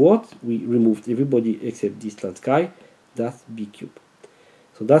left with what? We removed everybody except this last guy, that's b cube.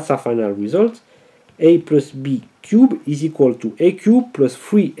 So that's our final result. A plus b cube is equal to a cube plus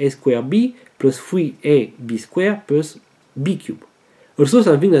 3a square b plus 3a b square plus b cube. Also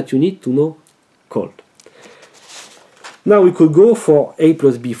something that you need to know cold. Now we could go for a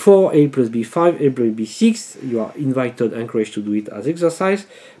plus b4, a plus b5, a plus b6. You are invited, encouraged to do it as exercise.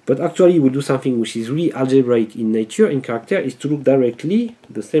 But actually we'll do something which is really algebraic in nature, in character, is to look directly,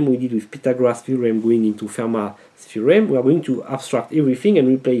 the same we did with Pythagoras theorem going into Fermat's theorem. We are going to abstract everything and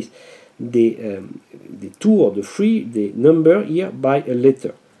replace the 2 or the 3, the number here, by a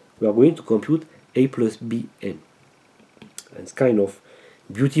letter. We are going to compute a plus b n. And it's kind of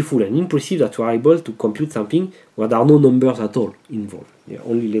beautiful and impressive that you are able to compute something where there are no numbers at all involved. Yeah,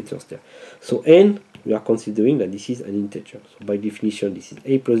 only letters there. So n, we are considering that this is an integer. So by definition, this is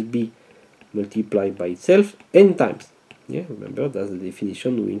a plus b multiplied by itself n times. Yeah, remember that's the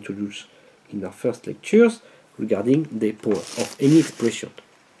definition we introduced in our first lectures regarding the power of any expression,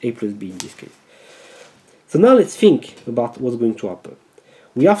 a plus b in this case. So now let's think about what's going to happen.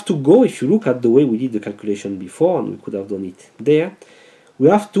 We have to go, if you look at the way we did the calculation before, and we could have done it there, we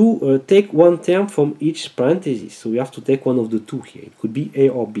have to take one term from each parenthesis. So we have to take one of the two here. It could be a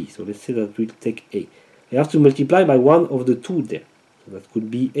or b. So let's say that we'll take a. I have to multiply by one of the two there. So that could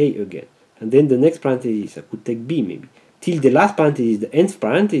be a again. And then the next parenthesis, I could take b maybe. Till the last parenthesis, the nth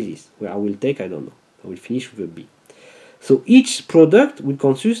parenthesis, where I will take, I don't know. I will finish with a b. So each product will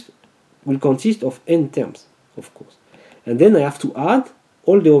consist of n terms, of course. And then I have to add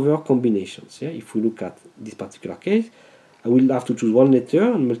all the other combinations. Yeah? If we look at this particular case, I will have to choose one letter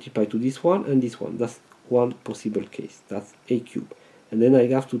and multiply to this one and this one. That's one possible case. That's a cube. And then I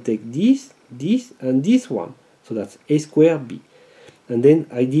have to take this, this, and this one. So that's a square b. And then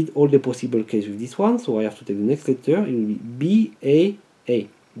I did all the possible cases with this one. So I have to take the next letter. It will be b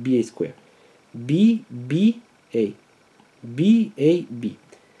a square. b, a. b, a, b.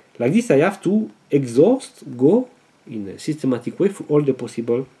 Like this I have to go in a systematic way for all the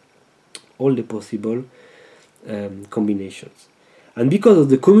possible combinations. And because of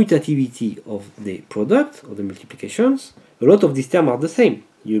the commutativity of the product, of the multiplications, a lot of these terms are the same.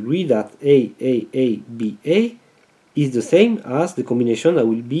 You agree that a, b, a is the same as the combination that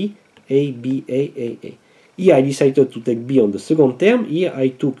will be a, b, a. Here I decided to take b on the second term, here I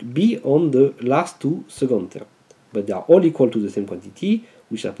took b on the last two second term. But they are all equal to the same quantity,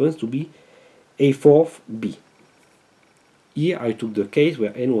 which happens to be a fourth b. here I took the case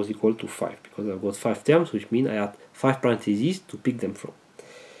where n was equal to 5, because I've got 5 terms, which means I had 5 parentheses to pick them from.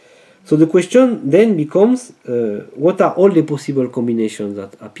 So the question then becomes, what are all the possible combinations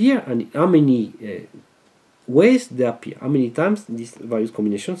that appear, and how many ways they appear, how many times these various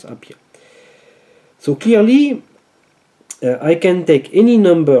combinations appear. So clearly, I can take any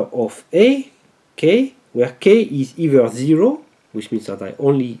number of a, k, where k is either 0, which means that I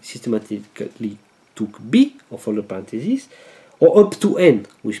only systematically took b of all the parentheses, or up to n,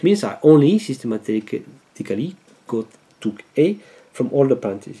 which means I only systematically took a from all the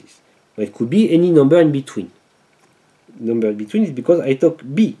parentheses. But it could be any number in between. Number in between is because I took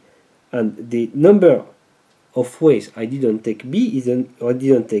b, and the number of ways I didn't take b is or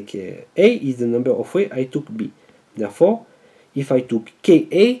didn't take a is the number of ways I took b. Therefore, if I took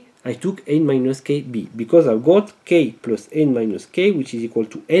ka, I took n minus kb, because I've got k plus n minus k, which is equal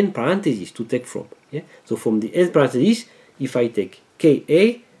to n parentheses to take from. Yeah? So from the n parentheses, if I take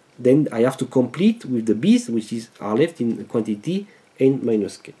ka, then I have to complete with the b's, which are left in the quantity n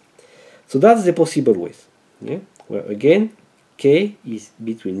minus k. So that's the possible ways. Yeah? Where again, k is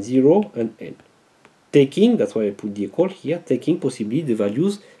between 0 and n. Taking, that's why I put the equal here, taking possibly the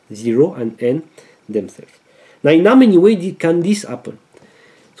values 0 and n themselves. Now, in how many ways can this happen?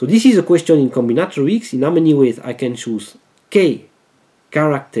 So this is a question in combinatorics. In how many ways I can choose k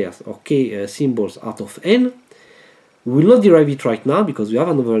characters or k symbols out of n. We will not derive it right now because we have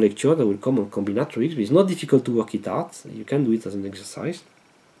another lecture that will come on combinatorics, but it's not difficult to work it out. You can do it as an exercise.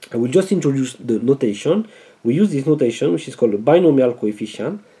 I will just introduce the notation. We use this notation, which is called a binomial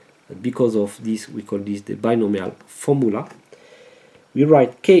coefficient. And because of this, we call this the binomial formula. We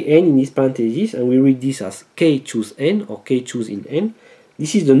write kn in these parentheses, and we read this as k choose n or k choose in n.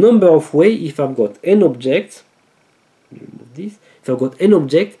 This is the number of ways if I've got n objects. Remove this. If I've got n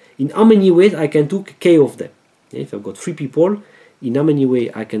objects, in how many ways I can take k of them. If I've got 3 people, in how many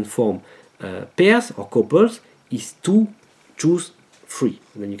ways I can form pairs or couples is 2 choose 3.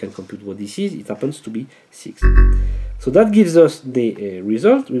 And then you can compute what this is. It happens to be 6. So that gives us the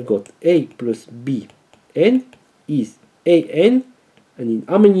result. We've got a plus b n is a n, and in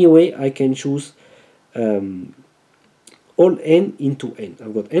how many ways I can choose all n into n.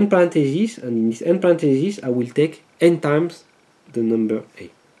 I've got n parentheses, and in this n parentheses I will take n times the number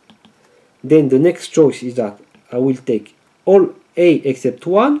a. Then the next choice is that I will take all a except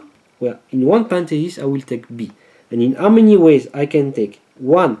 1, where in one parenthesis I will take b. And in how many ways I can take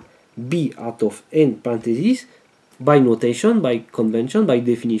 1 b out of n parentheses? By notation, by convention, by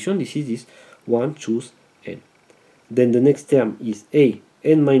definition, this is this 1 choose n. Then the next term is a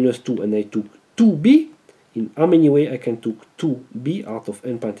n minus 2, and I took 2b. In how many ways I can take 2b out of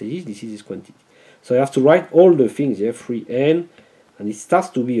n parentheses? This is this quantity. So I have to write all the things here, 3n, and it starts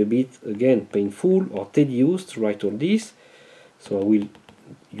to be a bit, again, painful or tedious to write all this. So I will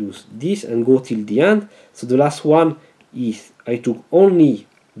use this and go till the end. So the last one is I took only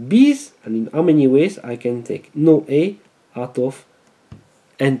b's, and in how many ways I can take no a out of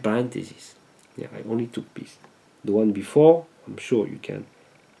n parentheses. Yeah, I only took b's. The one before, I'm sure you can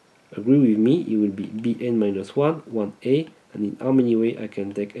agree with me, it will be bn minus 1, 1a, and in how many ways I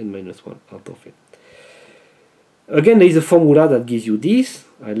can take n minus 1 out of it. Again, there is a formula that gives you this.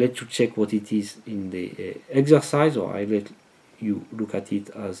 I'll let you check what it is in the exercise, or I'll let you look at it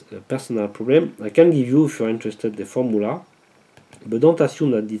as a personal problem. I can give you, if you're interested, the formula, but don't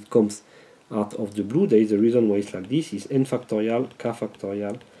assume that it comes out of the blue. There is a reason why it's like this. It's n factorial, k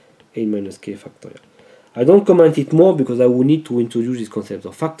factorial, a minus k factorial. I don't comment it more because I will need to introduce this concept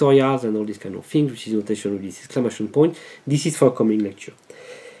of factorials and all these kind of things, which is notation with this exclamation point. This is for a coming lecture.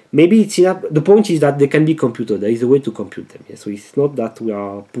 Maybe it's enough. The point is that they can be computed. There is a way to compute them. Yeah? So it's not that we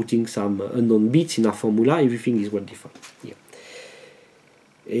are putting some unknown bits in our formula. Everything is well defined. Yeah.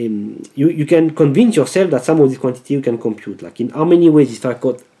 You can convince yourself that some of this quantity you can compute. Like in how many ways, if I've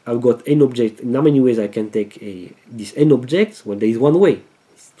got n object, in how many ways I can take this n objects? Well, there is one way.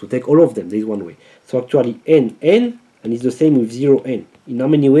 It's to take all of them. There is one way. So actually n, and it's the same with 0, n. In how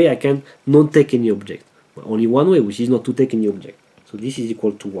many ways I can not take any object? Well, only one way, which is not to take any object. So this is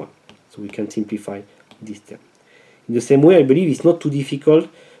equal to 1. So we can simplify this term. In the same way, I believe it's not too difficult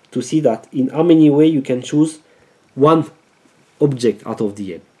to see that in how many ways you can choose one object out of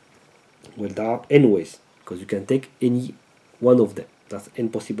the n. Well, there are n ways, because you can take any one of them. That's n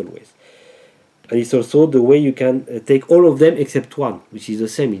possible ways. And it's also the way you can take all of them except one, which is the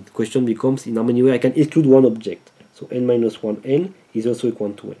same. The question becomes in how many ways I can exclude one object. So n minus 1n is also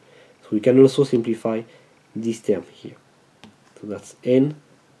equal to n. So we can also simplify this term here. So that's n,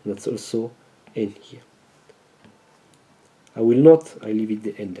 and that's also n here. I leave it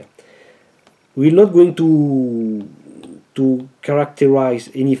the n there. We're not going to to characterize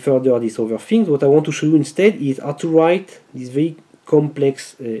any further these other things, what I want to show you instead is how to write this very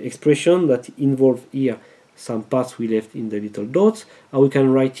complex expression that involve here some parts we left in the little dots, how we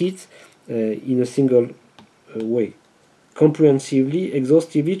can write it in a single way, comprehensively,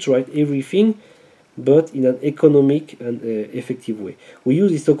 exhaustively, to write everything, but in an economic and effective way. We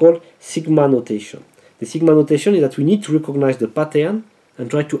use this so-called sigma notation. The sigma notation is that we need to recognize the pattern and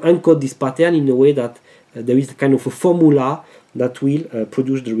try to encode this pattern in a way that there is a kind of a formula that will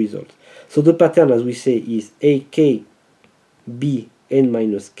produce the result. So the pattern, as we say, is a k b n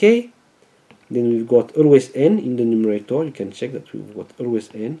minus k. Then we've got always n in the numerator. You can check that we've got always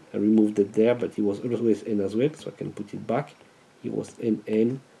n. I removed it there, but it was always n as well, so I can put it back. It was n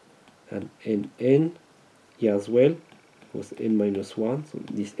n and n n here as well. It was n minus 1, so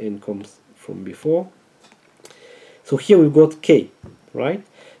this n comes from before. So here we've got k, right?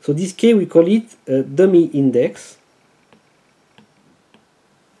 So this k, we call it a dummy index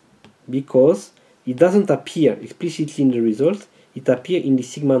because it doesn't appear explicitly in the result, it appears in the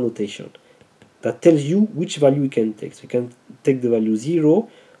sigma notation. That tells you which value you can take. So you can take the value 0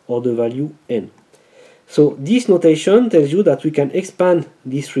 or the value n. So this notation tells you that we can expand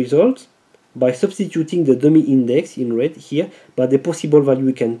this result by substituting the dummy index in red here by the possible value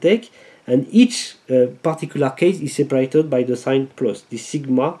we can take, and each particular case is separated by the sign plus. This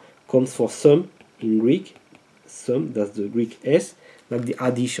sigma comes for sum in Greek, sum, that's the Greek s, like the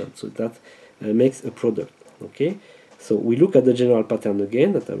addition, so that makes a product. Okay, so we look at the general pattern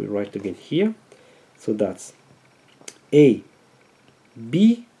again, that I will write again here. So that's a,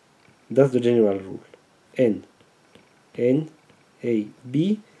 b, that's the general rule, n, a,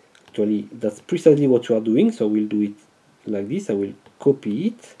 b. Actually, that's precisely what you are doing, so we'll do it like this. I will copy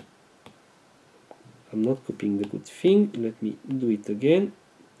it. I'm not copying the good thing. Let me do it again.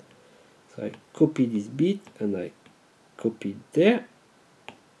 So I copy this bit, and I copy it there,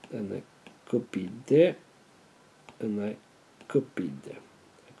 and I copy it there, and I copy it there.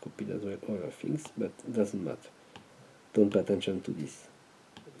 I copied as well other things, but it doesn't matter. Don't pay attention to these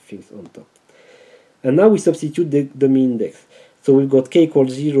things on top. And now we substitute the dummy index. So we've got k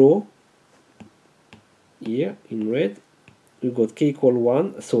equals 0 here in red. We've got k equal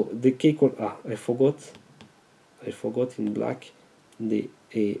 1. So the k equal, I forgot in black the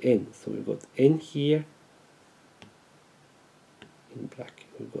n. So we've got n here in black.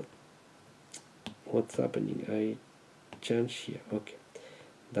 We've got, what's happening? I change here. Okay,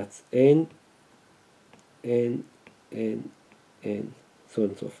 that's n, n, n, n, so on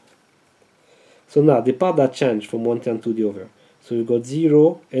and so forth. So now the part that changed from one term to the other. So we've got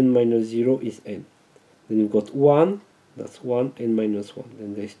 0, n minus 0 is n. Then you've got 1, that's 1, n minus 1.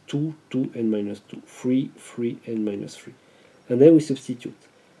 Then there's 2, 2, n minus 2. 3, 3, n minus 3. And then we substitute.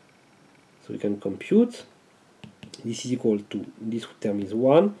 So we can compute. This is equal to, this term is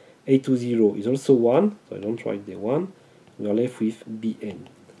 1. A to 0 is also 1. So I don't write the 1. We are left with bn.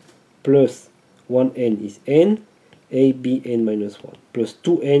 Plus 1n is n. A, b, n minus 1. Plus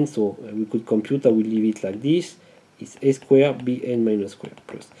 2n, so we could compute, I will leave it like this. It's a square, b, n minus square.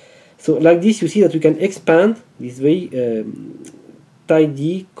 Plus. So like this, you see that we can expand this very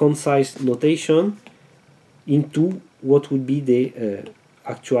tidy, concise notation into what would be the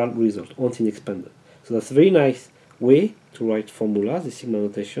actual result, once in expanded. So that's a very nice way to write formulas, the sigma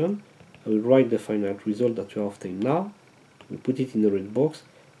notation. I will write the final result that we are obtaining now. We put it in the red box.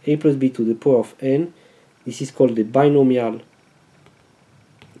 A plus b to the power of n. This is called the binomial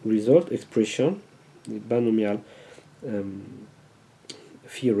result expression, the binomial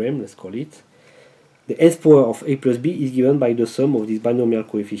theorem, let's call it. The nth power of a plus b is given by the sum of this binomial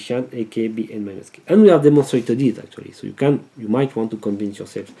coefficient a k b n minus k. And we have demonstrated it actually, so you might want to convince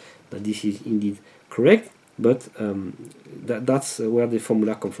yourself that this is indeed correct, but that's where the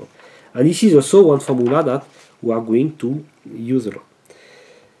formula comes from. And this is also one formula that we are going to use a lot.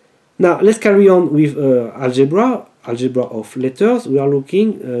 Now let's carry on with algebra of letters. We are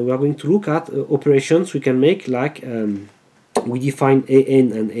going to look at operations we can make, like we define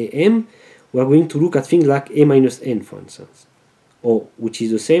an and am. We are going to look at things like a minus n, for instance, or which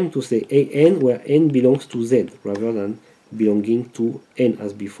is the same to say an where n belongs to z rather than belonging to n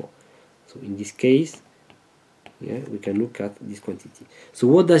as before. So in this case, yeah, we can look at this quantity. So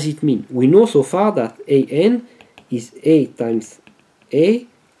what does it mean? We know so far that an is a times a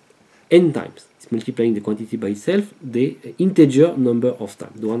n times. It's multiplying the quantity by itself, the integer number of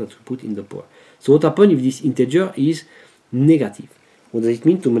times, the one that we put in the power. So what happens if this integer is negative? What does it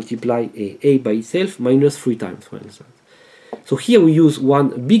mean to multiply a by itself minus 3 times, for instance? So here we use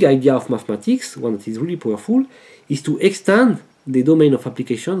one big idea of mathematics, one that is really powerful, is to extend the domain of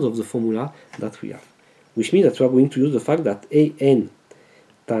applications of the formula that we have. which means that we are going to use the fact that an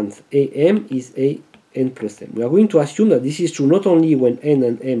times am is an plus m. We are going to assume that this is true not only when n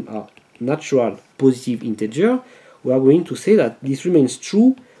and m are natural positive integer, we are going to say that this remains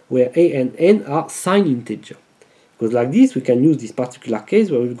true where a and n are signed integer. Because like this, we can use this particular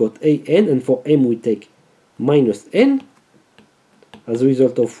case where we've got an, and for m we take minus n, as a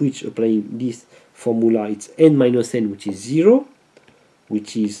result of which, applying this formula, it's n minus n, which is 0,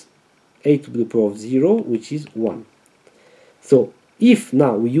 which is a to the power of 0, which is 1. So if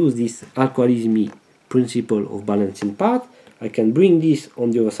now we use this algorithm principle of balancing part, I can bring this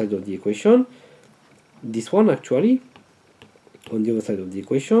on the other side of the equation, this one actually, on the other side of the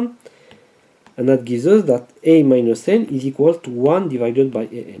equation, and that gives us that a minus n is equal to 1 divided by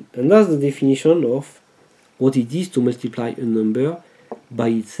an. And that's the definition of what it is to multiply a number by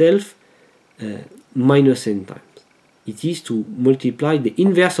itself minus n times. It is to multiply the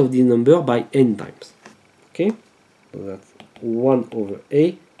inverse of the number by n times. Okay, so that's 1 over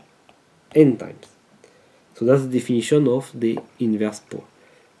a n times. So that's the definition of the inverse power.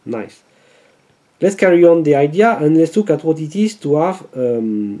 Nice. Let's carry on the idea and let's look at what it is to have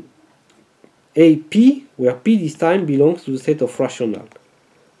a p, where p this time belongs to the set of rational,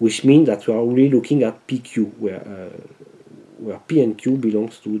 which means that we are really looking at pq, where p and q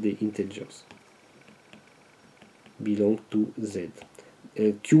belongs to the integers, belong to z.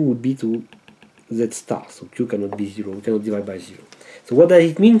 Q would be to z star, so q cannot be 0, we cannot divide by 0. So what does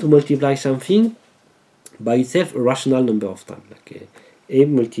it mean to multiply something by itself a rational number of times? Like a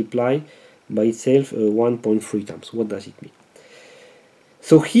multiply by itself 1.3 times. What does it mean?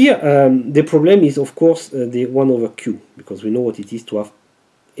 So here the problem is of course the 1 over q, because we know what it is to have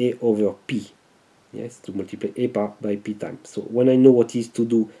a over p. Yes, to multiply a by p times. So when I know what is to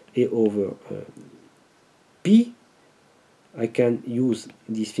do a over p, I can use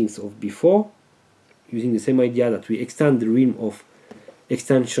these things of before, using the same idea that we extend the realm of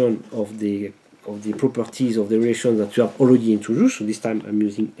extension of the properties of the relations that we have already introduced. So this time I'm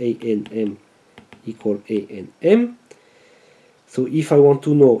using a and m equal a and m. So if I want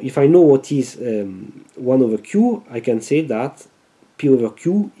to know, if I know what is 1 over q, I can say that p over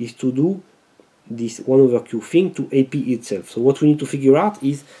q is to do this 1 over q thing to ap itself. So what we need to figure out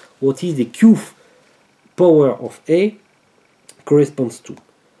is what is the qth power of a corresponds to.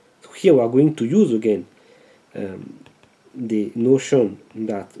 So here we are going to use again the notion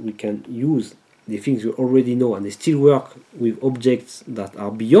that we can use the things we already know and they still work with objects that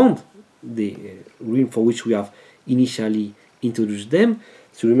are beyond the realm for which we have initially introduced them.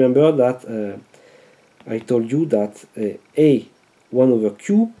 So remember that I told you that a 1 over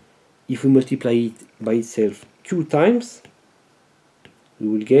q, if we multiply it by itself q times, we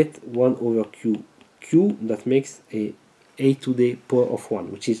will get 1 over q, that makes a to the power of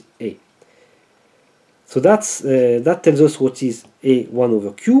 1, which is a. So that's that tells us what is a 1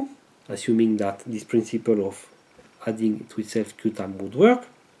 over q, assuming that this principle of adding to itself q time would work.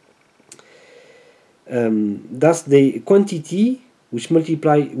 That's the quantity which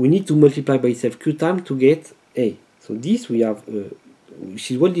we need to multiply by itself q time to get a. So this we have,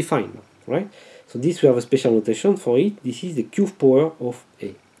 which is well defined, right? So this we have a special notation for it. This is the qth power of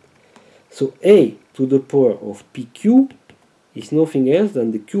a. So a to the power of pq is nothing else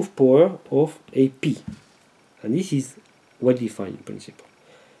than the qth power of ap, and this is well defined in principle.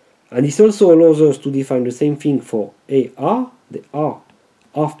 And this also allows us to define the same thing for ar, the r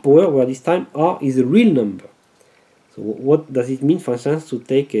half power, where this time r is a real number. So what does it mean, for instance, to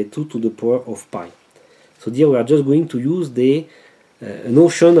take a 2 to the power of pi? So here we are just going to use the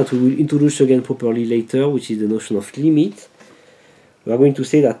notion that we will introduce again properly later, which is the notion of limit. We are going to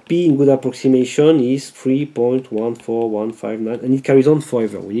say that p in good approximation is 3.14159, and it carries on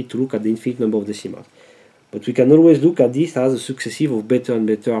forever. We need to look at the infinite number of decimals. But we can always look at this as a successive of better and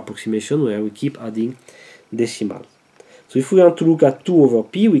better approximation where we keep adding decimals. So if we want to look at 2 over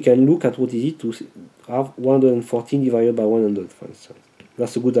p, we can look at what is it to have 114 divided by 100, for instance.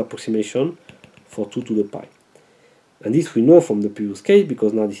 That's a good approximation for 2 to the pi. And this we know from the previous case,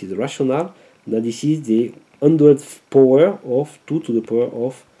 because now this is rational. Now this is the 100th power of 2 to the power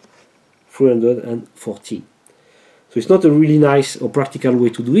of 314. So it's not a really nice or practical way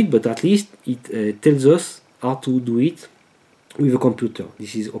to do it, but at least it tells us how to do it with a computer.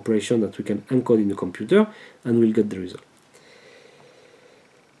 This is operation that we can encode in the computer and we'll get the result.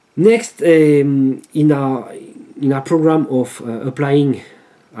 Next, in our program of applying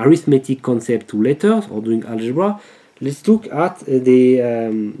arithmetic concept to letters or doing algebra, let's look at the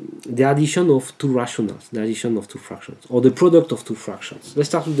addition of two rationals, the addition of two fractions, or the product of two fractions. Let's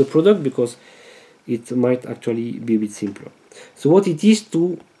start with the product because it might actually be a bit simpler. So what it is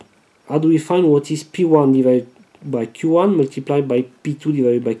to how do we find what is P1 divided by Q1 multiplied by P2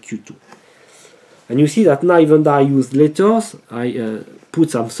 divided by Q2? And you see that now, even though I use letters, I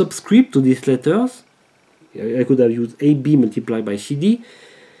put some subscript to these letters. I could have used AB multiplied by CD,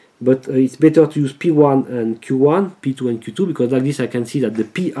 but it's better to use P1 and Q1, P2 and Q2, because like this I can see that the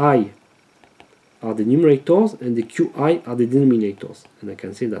PI are the numerators and the QI are the denominators. And I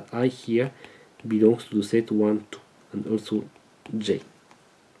can say that I here belongs to the set 1, 2, and also J.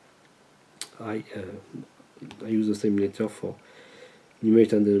 I use the same letter for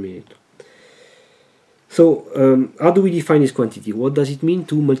numerator and denominator. So how do we define this quantity? What does it mean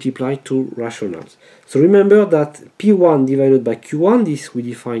to multiply two rationals? So remember that P1 divided by Q1, this we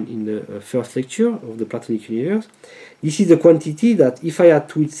defined in the first lecture of the Platonic universe. This is the quantity that if I add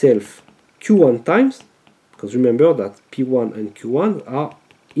to itself Q1 times, because remember that P1 and Q1 are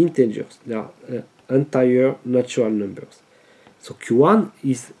integers, they are entire natural numbers. So Q1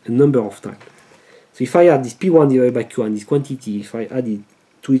 is a number of times. So if I add this P1 divided by Q1, this quantity, if I add it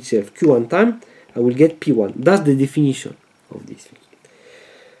to itself Q1 time, I will get P1. That's the definition of this thing.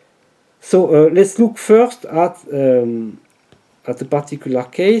 So let's look first at a particular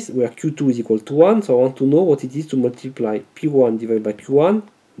case where Q2 is equal to 1. So I want to know what it is to multiply P1 divided by Q1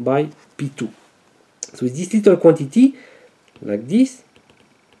 by P2. So with this little quantity, like this,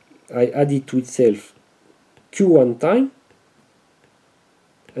 I add it to itself Q1 time,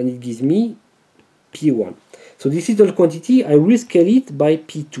 and it gives me P1. So this little quantity, I rescale it by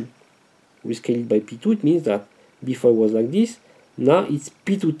P2. Rescale it by P2, it means that before it was like this, now it's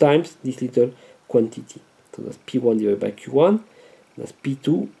P2 times this little quantity. So that's P1 divided by Q1, that's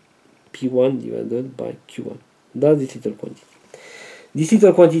P2, P1 divided by Q1. That's this little quantity. This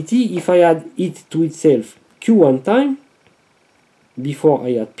little quantity, if I add it to itself Q1 time, before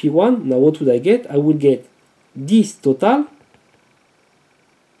I add P1, now what would I get? I would get this total,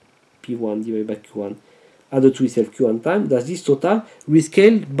 P1 divided by Q1, added to itself Q1 time, that's this total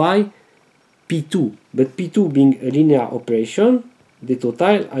rescaled by P2. But P2 being a linear operation, the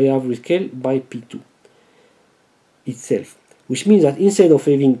total I have rescaled by P2 itself. Which means that instead of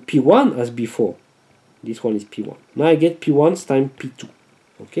having P1 as before, this one is P1. Now I get P1 times P2.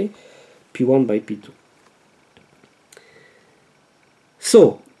 Okay? P1 by P2.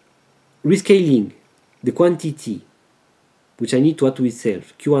 So, rescaling the quantity which I need to add to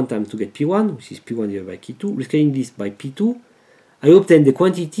itself Q1 times to get P1, which is P1 divided by Q2, rescaling this by P2, I obtain the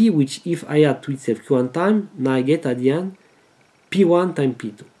quantity which if I add to itself Q1 time, now I get at the end P1 times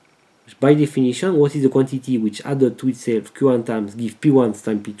P2. Which by definition, what is the quantity which added to itself Q1 times give P1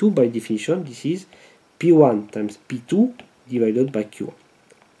 times P2? By definition, this is P1 times P2 divided by Q1.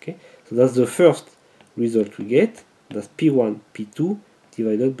 Okay, so that's the first result we get. That's P1 P2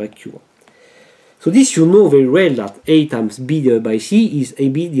 divided by Q1. So this you know very well that A times B divided by C is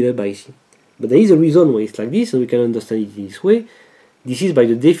AB divided by C. But there is a reason why it's like this, and we can understand it in this way. This is by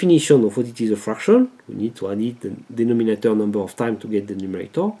the definition of what it is a fraction. We need to add it the denominator number of times to get the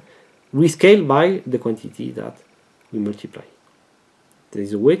numerator, rescaled by the quantity that we multiply. There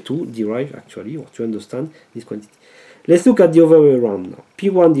is a way to derive actually, or to understand this quantity. Let's look at the other way around now.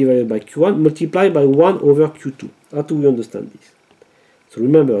 P1 divided by Q1 multiplied by 1 over Q2. How do we understand this? So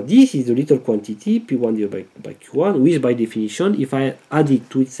remember, this is the little quantity, P1 divided by Q1, which by definition, if I add it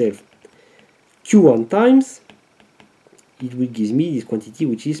to itself Q1 times, it will give me this quantity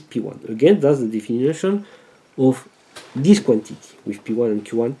which is P1. Again, that's the definition of this quantity with P1 and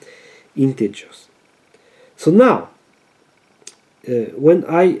Q1 integers. So now, when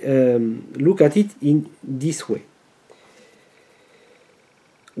I look at it in this way,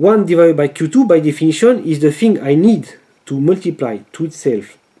 1 divided by Q2 by definition is the thing I need to multiply to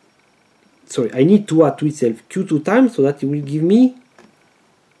itself. Sorry, I need to add to itself Q2 times so that it will give me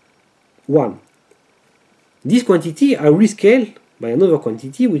 1. This quantity I rescale by another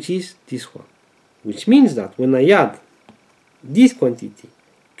quantity which is this one. Which means that when I add this quantity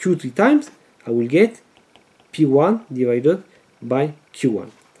Q3 times, I will get P1 divided by Q1.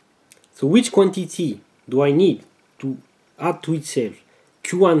 So which quantity do I need to add to itself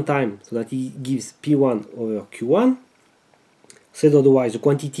Q1 times so that it gives P1 over Q1? Said otherwise, the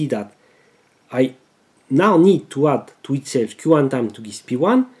quantity that I now need to add to itself Q1 times to give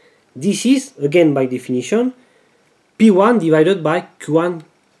P1, this is, again by definition, P1 divided by Q1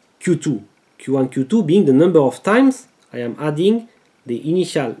 Q2. Q1 Q2 being the number of times I am adding the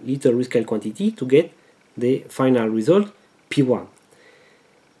initial little rescale quantity to get the final result P1.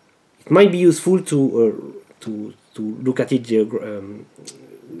 It might be useful to look at it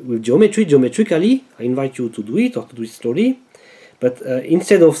with geometry. Geometrically, I invite you to do it or to do it slowly. But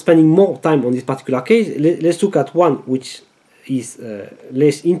instead of spending more time on this particular case, let's look at one which is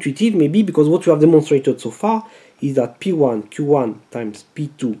less intuitive, maybe because what we have demonstrated so far is that P1 Q1 times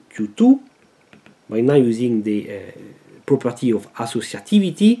P2 Q2, by now using the property of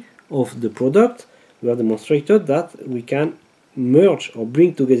associativity of the product, we have demonstrated that we can merge or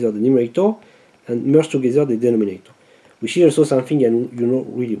bring together the numerator and merge together the denominator, which is also something you know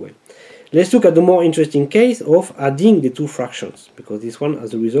really well. Let's look at the more interesting case of adding the two fractions, because this one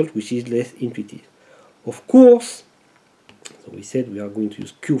has a result which is less intuitive. Of course, so we said we are going to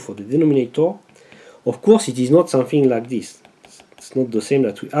use Q for the denominator. Of course, it is not something like this. It's not the same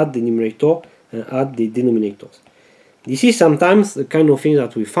that we add the numerator and add the denominators. This is sometimes the kind of thing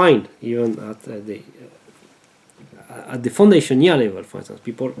that we find even at the foundation year level, for instance.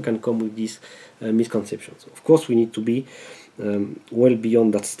 People can come with these misconceptions. Of course, we need to be well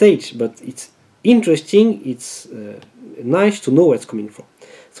beyond that stage, but it's interesting, it's nice to know where it's coming from.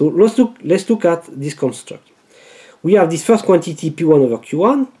 So let's look at this construct. We have this first quantity P1 over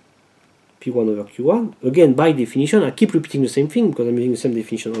Q1, P1 over Q1. Again, by definition, I keep repeating the same thing because I'm using the same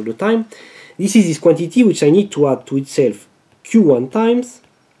definition all the time. This is this quantity which I need to add to itself Q1 times,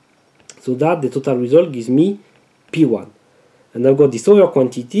 so that the total result gives me P1. And I've got this other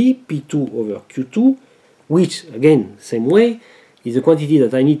quantity, P2 over Q2, which, again, same way, is a quantity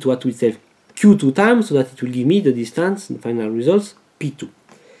that I need to add to itself Q2 times, so that it will give me the distance, the final results, P2.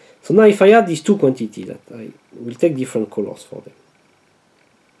 So now if I add these two quantities, that I will take different colors for them,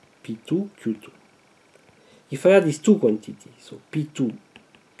 P2, Q2. If I add these two quantities, so P2,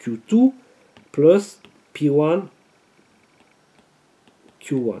 Q2 plus P1,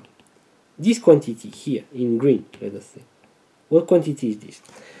 Q1. This quantity here in green, let us say, what quantity is this?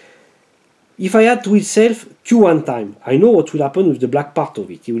 If I add to itself Q1 times, I know what will happen with the black part of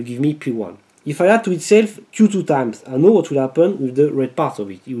it. It will give me P1. If I add to itself Q2 times, I know what will happen with the red part of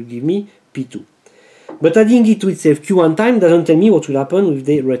it. It will give me P2. But adding it to itself Q1 times doesn't tell me what will happen with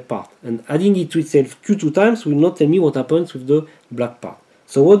the red part. And adding it to itself Q2 times will not tell me what happens with the black part.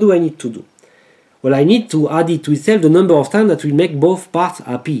 So what do I need to do? Well, I need to add it to itself the number of times that will make both parts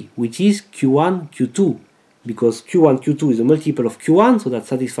happy, which is Q1, Q2. Because Q1, Q2 is a multiple of Q1, so that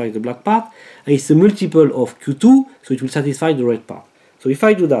satisfies the black part. And it's a multiple of Q2, so it will satisfy the red part. So if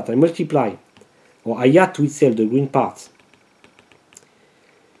I do that, I multiply, or I add to itself the green parts,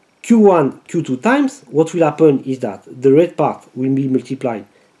 Q1, Q2 times, what will happen is that the red part will be multiplied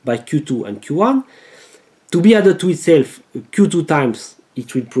by Q2 and Q1. To be added to itself Q2 times,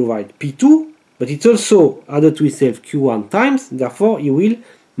 it will provide P2, but it's also added to itself Q1 times, therefore it will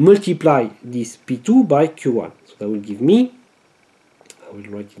multiply this P2 by Q1. So that will give me, I will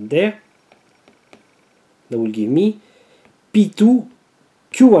write it there, that will give me P2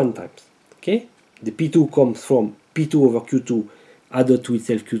 Q1 times. Okay, the P2 comes from P2 over Q2 added to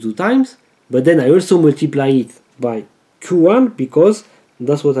itself Q2 times, but then I also multiply it by Q1 because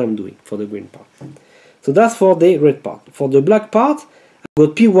that's what I'm doing for the green part. So that's for the red part. For the black part, I've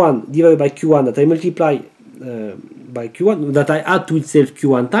got P1 divided by Q1 that I multiply by Q1, that I add to itself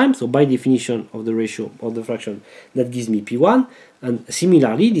Q1 times, so by definition of the ratio of the fraction, that gives me P1, and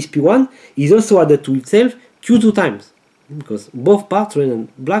similarly this P1 is also added to itself Q2 times, because both parts, red and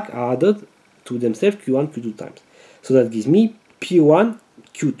black, are added to themselves Q1, Q2 times. So that gives me P1,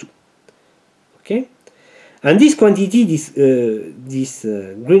 Q2. Okay? And this quantity, this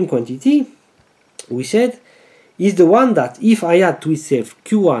green quantity, we said, is the one that if I add to itself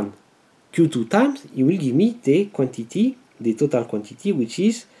Q1, Q2 times, it will give me the quantity, the total quantity, which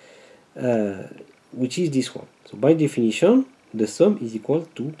is this one. So by definition, the sum is equal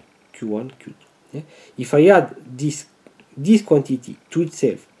to Q1, Q2. Yeah? If I add this quantity to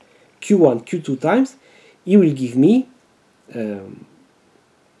itself, Q1, Q2 times, it will give me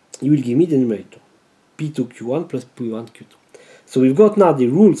the numerator, P2Q1 plus P1, Q2. So we've got now the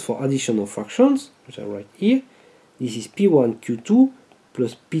rules for addition of fractions, which I write here. This is P1, Q2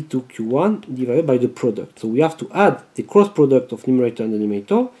 plus P2, Q1 divided by the product. So we have to add the cross product of numerator and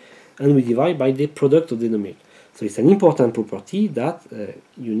denominator, and we divide by the product of the denominator. So it's an important property that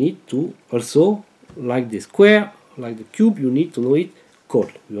you need to also, like the square, like the cube, you need to know it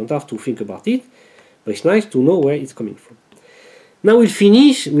cold. You don't have to think about it, but it's nice to know where it's coming from. Now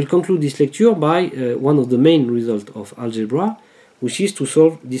we'll conclude this lecture by one of the main results of algebra, which is to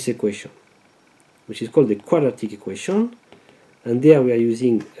solve this equation, which is called the quadratic equation. And there we are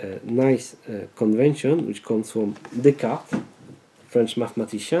using a nice convention which comes from Descartes, French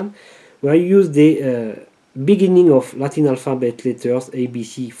mathematician, where you use the beginning of Latin alphabet letters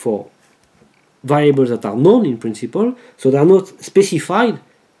ABC for variables that are known in principle, so they are not specified,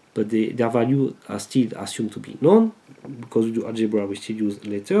 but their values are still assumed to be known, because we do algebra we still use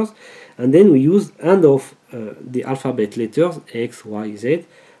letters, and then we use end of the alphabet letters x, y, z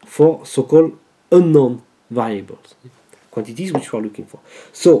for so-called unknown variables, quantities which we are looking for.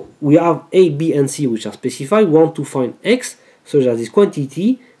 So we have a, b, and c which are specified. We want to find x, such that this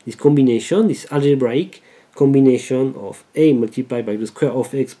quantity, this combination, this algebraic combination of a multiplied by the square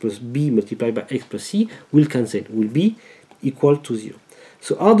of x plus b multiplied by x plus c will cancel, will be equal to 0.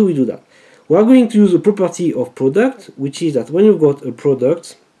 So how do we do that? We are going to use a property of product, which is that when you've got a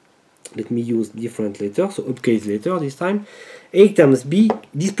product, let me use different letters, so uppercase letter this time, a times b,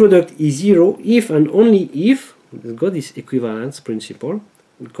 this product is 0 if and only if, we've got this equivalence principle,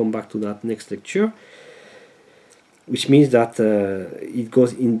 we'll come back to that next lecture, which means that it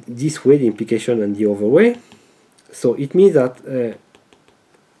goes in this way, the implication, and the other way. So it means that a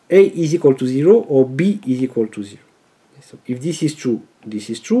is equal to 0 or b is equal to 0. So if this is true, this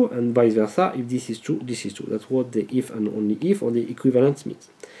is true, and vice versa. If this is true, this is true. That's what the if and only if, or the equivalence, means.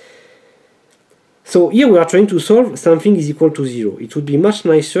 So here we are trying to solve something is equal to 0. It would be much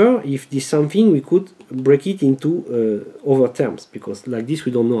nicer if this something we could break it into other terms, because like this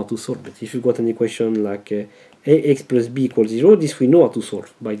we don't know how to solve. But if you've got an equation like ax plus b equals 0, this we know how to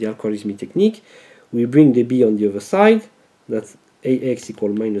solve by the algorithmic technique. We bring the b on the other side, that's ax equal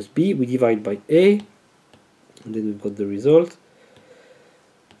minus b, we divide by a, and then we've got the result.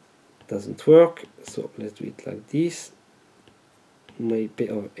 Doesn't work, so let's do it like this, my p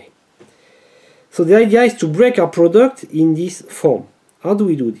over a. So the idea is to break our product in this form. How do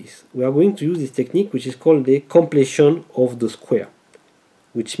we do this? We are going to use this technique which is called the completion of the square,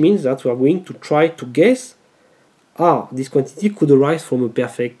 which means that we are going to try to guess how this quantity could arise from a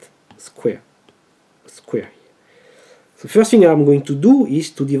perfect square. So first thing I'm going to do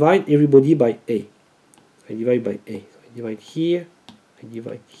is to divide everybody by a. I divide by a. So I divide here, I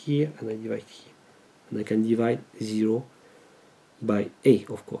divide here, and I divide here. And I can divide 0 by a,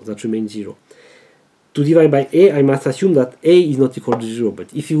 of course, that remains 0. To divide by a, I must assume that a is not equal to 0,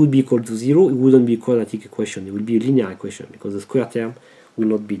 but if it would be equal to 0, it wouldn't be a quadratic equation, it would be a linear equation, because the square term will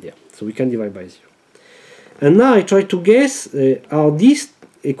not be there. So we can divide by 0. And now I try to guess how this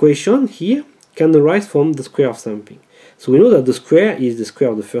equation here can arise from the square of something. So we know that the square is the square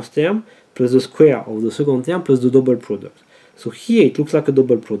of the first term plus the square of the second term plus the double product. So here it looks like a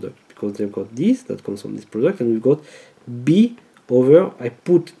double product, because they've got this, that comes from this product, and we've got b over, I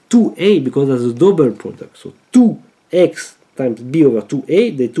put 2a because that's a double product. So 2x times b over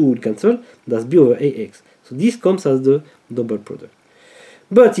 2a, the 2 will cancel, that's b over ax. So this comes as the double product.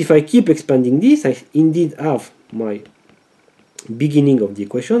 But if I keep expanding this, I indeed have my beginning of the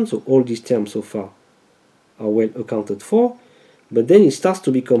equation, so all these terms so far are well accounted for, but then it starts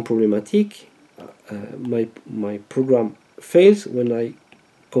to become problematic. My program fails when I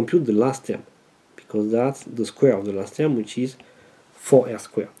compute the last term, because that's the square of the last term, which is 4r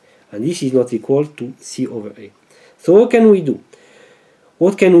squared, and this is not equal to c over a. So what can we do?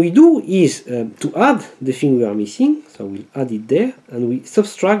 What can we do is to add the thing we are missing, so we'll add it there, and we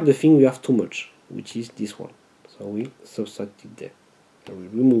subtract the thing we have too much, which is this one. So we subtract it there. I will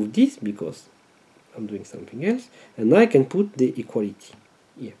remove this because I'm doing something else, and now I can put the equality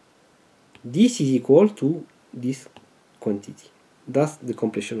here. This is equal to this quantity. That's the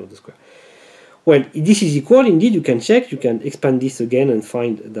completion of the square. Well, this is equal, indeed, you can check, you can expand this again and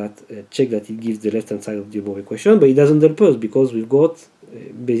find that, check that it gives the left hand side of the above equation, but it doesn't help us because we've got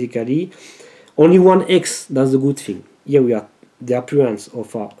basically only one x, that's the good thing. Here we have the appearance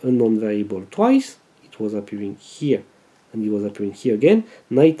of our unknown variable twice, it was appearing here and it was appearing here again,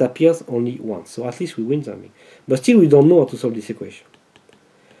 now it appears only once, so at least we win something. But still we don't know how to solve this equation.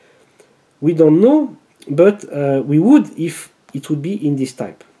 We don't know, but we would if it would be in this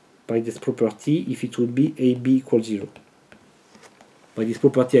type. By this property, if it would be ab equals 0. By this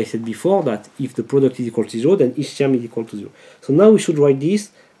property I said before that if the product is equal to 0, then each term is equal to 0. So now we should write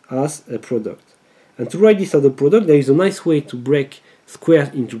this as a product. And to write this as a product, there is a nice way to break squares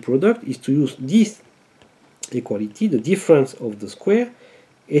into product, is to use this equality, the difference of the square,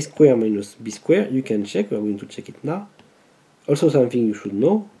 a square minus b square. You can check, we are going to check it now. Also something you should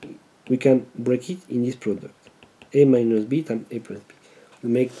know, we can break it in this product. A minus b times a plus b. We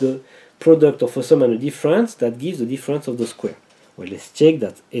make the product of a sum and a difference that gives the difference of the square. Well, let's check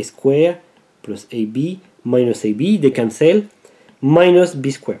that a square plus ab minus ab, they cancel, minus b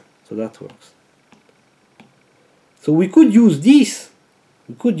square. So that works. So we could use this.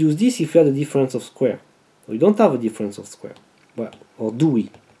 We could use this if we had a difference of square. We don't have a difference of square. But, or do we?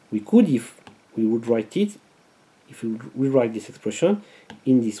 We could if we would write it, if we would rewrite this expression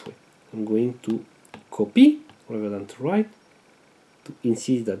in this way. I'm going to copy rather than to write. to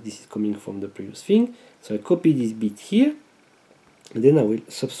insist that this is coming from the previous thing. So I copy this bit here, and then I will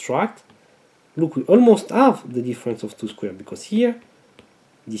subtract. Look, we almost have the difference of 2 squared, because here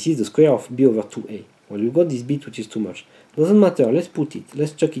this is the square of b over 2a. Well, we got this bit which is too much. Doesn't matter, let's put it,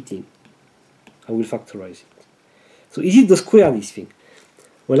 let's chuck it in. I will factorize it. So is it the square, this thing?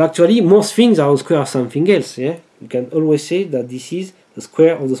 Well, actually, most things are the square of something else. Yeah, you can always say that this is the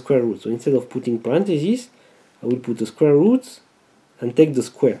square of the square root. So instead of putting parentheses, I will put the square root and take the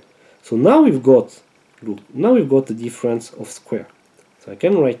square. So now we've got, look, now we've got the difference of square. So I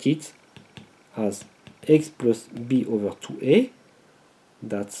can write it as x plus b over 2a.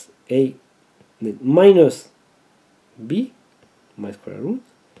 That's a minus b, my square root,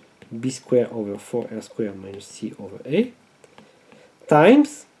 b squared over 4r squared minus c over a,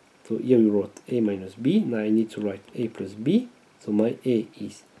 times, so here we wrote a minus b, now I need to write a plus b, so my a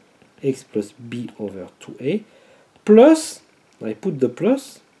is x plus b over 2a, plus, I put the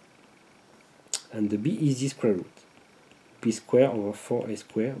plus, and the b is the square root, b squared over 4a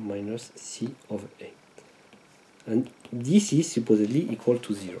squared minus c over a. And this is supposedly equal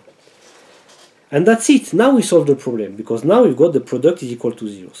to 0. And that's it. Now we solve the problem, because now we've got the product is equal to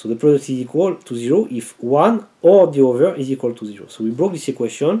 0. So the product is equal to 0 if one or the other is equal to 0. So we broke this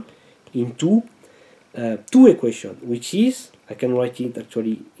equation into two equations, which is, I can write it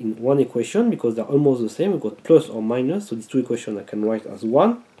actually in one equation because they're almost the same. We've got plus or minus. So these two equations I can write as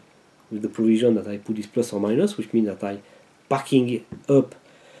one, with the provision that I put this plus or minus, which means that I packing it up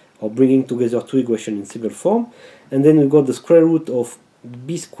or bringing together two equations in single form. And then we've got the square root of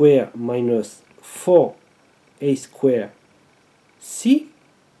b squared minus 4a squared c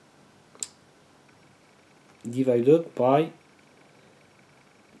divided by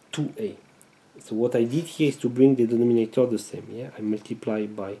 2a. So what I did here is to bring the denominator the same. Yeah, I multiply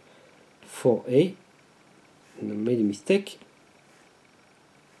by 4a, and I made a mistake.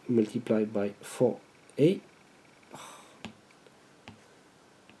 Multiply by 4a,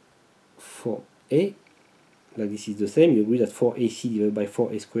 like this is the same. You agree that 4ac divided by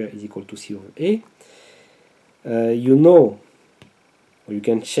 4a squared is equal to c over a. You know, or you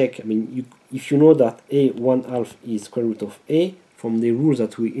can check, I mean, if you know that a 1/2 is square root of a, from the rules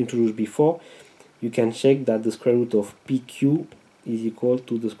that we introduced before, you can check that the square root of pq is equal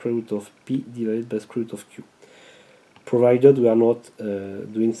to the square root of p divided by the square root of q. Provided we are not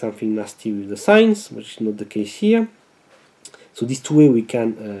doing something nasty with the signs, which is not the case here. So this two way we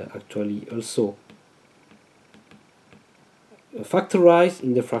can actually also factorize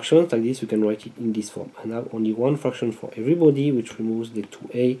in the fractions like this. We can write it in this form and have only one fraction for everybody, which removes the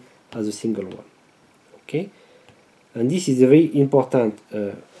 2a as a single one. Okay, and this is a very important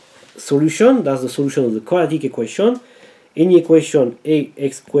solution. That's the solution of the quadratic equation. Any equation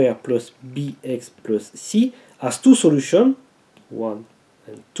ax squared plus bx plus c has two solutions, 1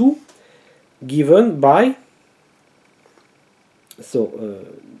 and 2, given by, so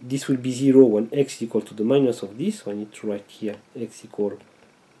this will be 0 when x is equal to the minus of this, so I need to write here x equal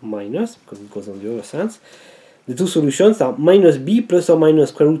minus, because it goes on the other sense. The two solutions are minus b plus or minus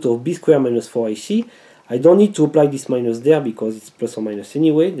square root of b squared minus 4ac. I don't need to apply this minus there because it's plus or minus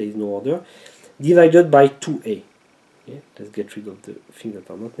anyway, there is no order, divided by 2a. Yeah, let's get rid of the things that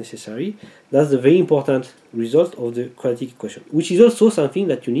are not necessary. That's the very important result of the quadratic equation, which is also something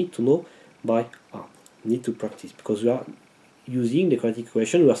that you need to know by heart. You need to practice, because we are using the quadratic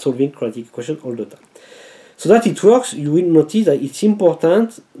equation, we are solving quadratic equation all the time. So that it works, you will notice that it's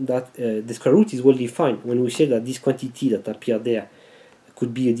important that the square root is well defined. When we say that this quantity that appear there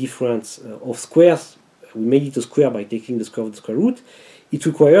could be a difference of squares, we made it a square by taking the square of the square root, it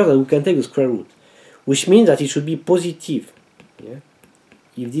requires that we can take the square root, which means that it should be positive. Yeah?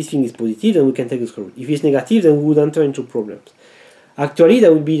 If this thing is positive, then we can take the square root. If it's negative, then we would enter into problems. Actually,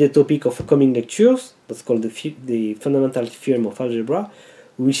 that will be the topic of coming lectures. That's called the fundamental theorem of algebra.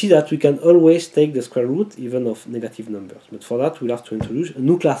 We will see that we can always take the square root even of negative numbers. But for that, we'll have to introduce a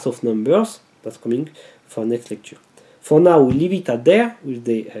new class of numbers that's coming for next lecture. For now, we'll leave it at there with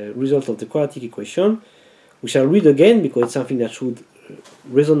the result of the quadratic equation, which I'll read again because it's something that should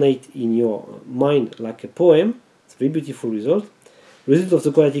resonate in your mind like a poem. It's a very beautiful result. Result of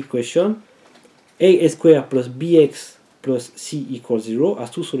the quadratic equation: a squared plus bx plus c equals 0 has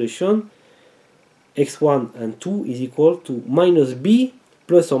two solutions. x1 and 2 is equal to minus b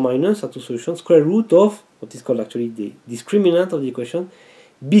plus or minus, are two solutions, square root of what is called actually the discriminant of the equation,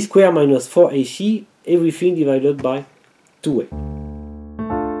 b squared minus 4ac, everything divided by 2a.